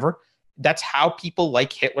with whatever. That's how people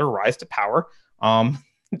like Hitler rise to power.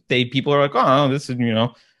 People are like, oh, this is,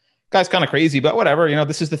 guy's kind of crazy, but whatever,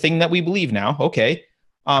 this is the thing that we believe now. Okay.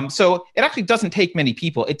 So it actually doesn't take many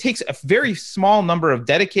people. It takes a very small number of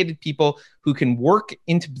dedicated people who can work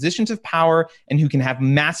into positions of power and who can have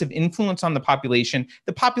massive influence on the population.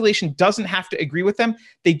 The population doesn't have to agree with them.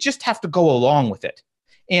 They just have to go along with it.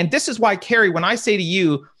 And this is why, Carrie, when I say to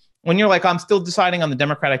you, when you're like, I'm still deciding on the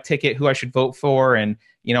Democratic ticket who I should vote for, and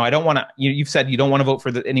I don't want to, you've said you don't want to vote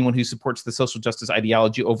for anyone who supports the social justice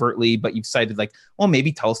ideology overtly, but you've cited like, well,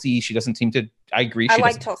 maybe Tulsi, she doesn't seem to, I agree. I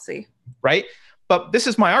like Tulsi. Right? But this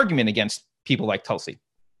is my argument against people like Tulsi.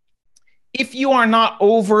 If you are not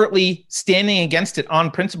overtly standing against it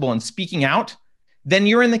on principle and speaking out, then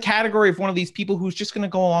you're in the category of one of these people who's just going to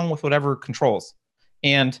go along with whatever controls.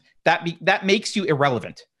 And that makes you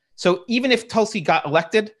irrelevant. So even if Tulsi got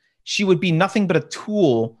elected, she would be nothing but a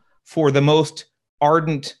tool for the most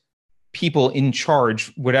ardent people in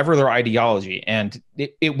charge, whatever their ideology, and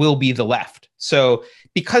it will be the left. So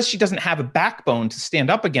because she doesn't have a backbone to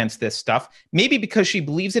stand up against this stuff, maybe because she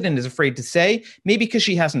believes it and is afraid to say, maybe because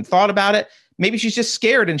she hasn't thought about it, maybe she's just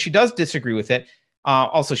scared and she does disagree with it.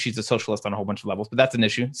 Also, she's a socialist on a whole bunch of levels, but that's an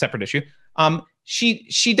issue, separate issue.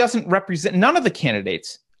 She doesn't represent, none of the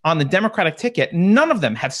candidates on the Democratic ticket, none of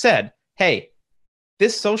them have said, hey,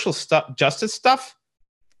 this social justice stuff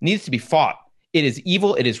needs to be fought. It is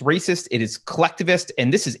evil. It is racist. It is collectivist,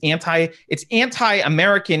 and this is it's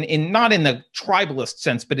anti-American not in the tribalist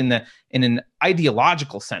sense, but in an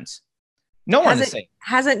ideological sense. No one is saying.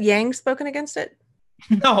 Hasn't Yang spoken against it?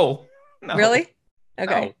 No. Really?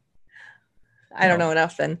 Okay. No. I don't know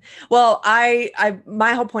enough then. Well,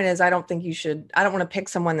 my whole point is I don't think you should. I don't want to pick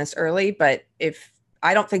someone this early, but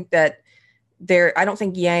I don't think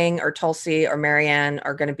Yang or Tulsi or Marianne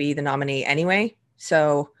are going to be the nominee anyway.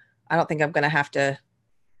 So I don't think I'm going to have to.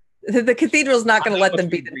 The cathedral's not going to let them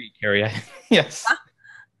be. Carrie. Yes. Huh?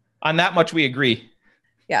 On that much we agree.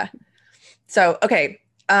 Yeah. So okay,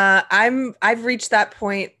 I've reached that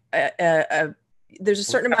point. There's a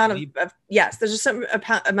certain amount of yes. There's a certain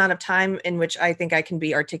amount of time in which I think I can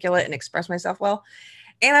be articulate and express myself well,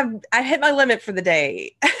 and I've hit my limit for the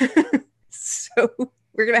day. So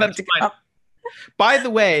we're gonna have to go. By the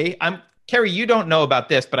way, Carrie. You don't know about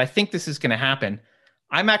this, but I think this is going to happen.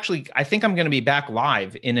 I think I'm going to be back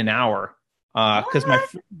live in an hour because my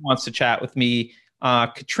friend wants to chat with me,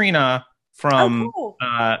 Katrina from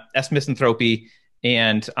S Misanthropy,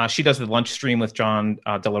 and she does the lunch stream with John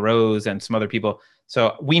De La Rose and some other people.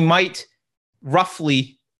 So we might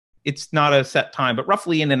roughly it's not a set time, but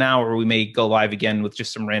roughly in an hour, we may go live again with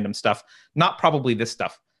just some random stuff. Not probably this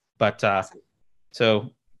stuff, but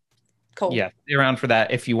so cool. Yeah, stay around for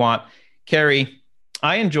that if you want. Carrie,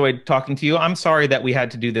 I enjoyed talking to you. I'm sorry that we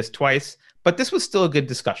had to do this twice, but this was still a good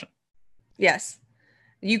discussion. Yes.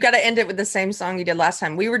 You got to end it with the same song you did last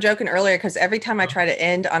time. We were joking earlier because every time I try to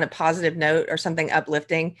end on a positive note or something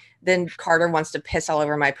uplifting, then Carter wants to piss all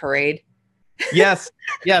over my parade. Yes,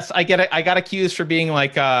 I get it. I got accused for being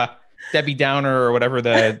like Debbie Downer or whatever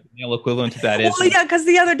the male equivalent to that is. Well, yeah, because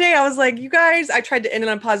the other day I was like, you guys, I tried to end it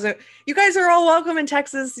on positive. You guys are all welcome in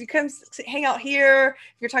Texas. You come hang out here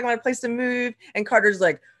if you're talking about a place to move. And Carter's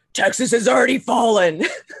like, Texas has already fallen.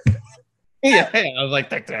 Yeah, I was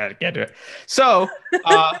like, I can't do it. So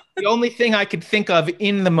the only thing I could think of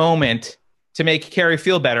in the moment to make Carrie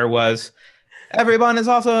feel better was everyone is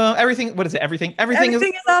awesome. Everything. What is it? Everything is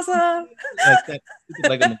awesome.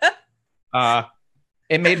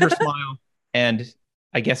 It made her smile, and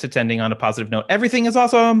I guess it's ending on a positive note. Everything is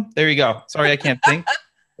awesome. There you go. Sorry, I can't think,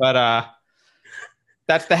 but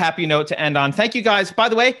that's the happy note to end on. Thank you guys. By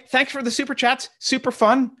the way, thanks for the super chats. Super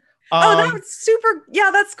fun. That was super.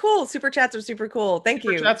 Yeah, that's cool. Super chats are super cool. Thank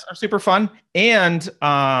you. Super chats are super fun. And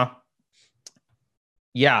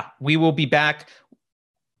yeah, we will be back.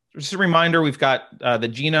 Just a reminder, we've got the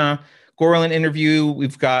Gina Gorlin interview.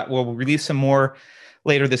 We'll release some more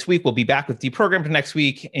later this week. We'll be back with Deprogrammed next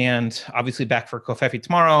week, and obviously back for Kofefi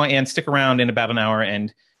tomorrow. And stick around in about an hour.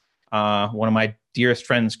 And one of my dearest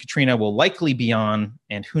friends, Katrina, will likely be on.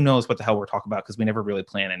 And who knows what the hell we're talking about because we never really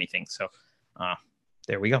plan anything. So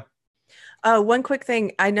there we go. One quick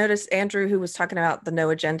thing. I noticed Andrew, who was talking about the No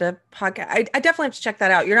Agenda podcast. I definitely have to check that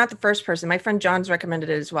out. You're not the first person. My friend John's recommended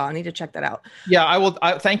it as well. I need to check that out. Yeah, I will.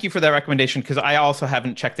 Thank you for that recommendation because I also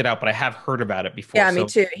haven't checked it out, but I have heard about it before. Yeah, me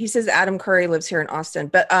too. He says Adam Curry lives here in Austin.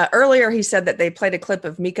 But earlier he said that they played a clip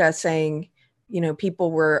of Mika saying,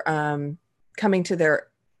 people were coming to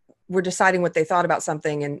were deciding what they thought about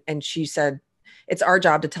something. And she said, it's our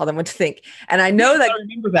job to tell them what to think. And I know that. I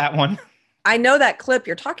remember that one. I know that clip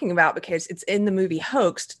you're talking about because it's in the movie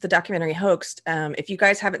Hoaxed, the documentary Hoaxed. If you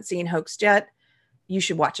guys haven't seen Hoaxed yet, you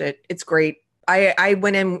should watch it. It's great. I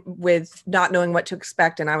went in with not knowing what to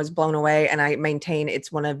expect and I was blown away, and I maintain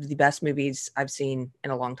it's one of the best movies I've seen in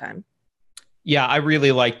a long time. Yeah, I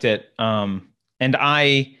really liked it. And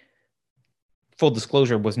I, full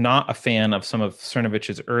disclosure, was not a fan of some of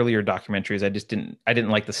Cernovich's earlier documentaries. I didn't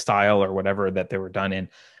like the style or whatever that they were done in.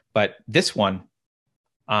 But this one,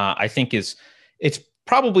 I think it's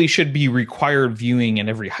probably should be required viewing in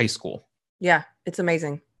every high school. Yeah, it's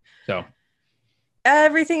amazing. So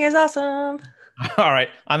everything is awesome. All right.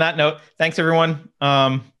 On that note, thanks everyone.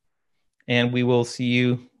 And we will see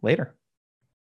you later.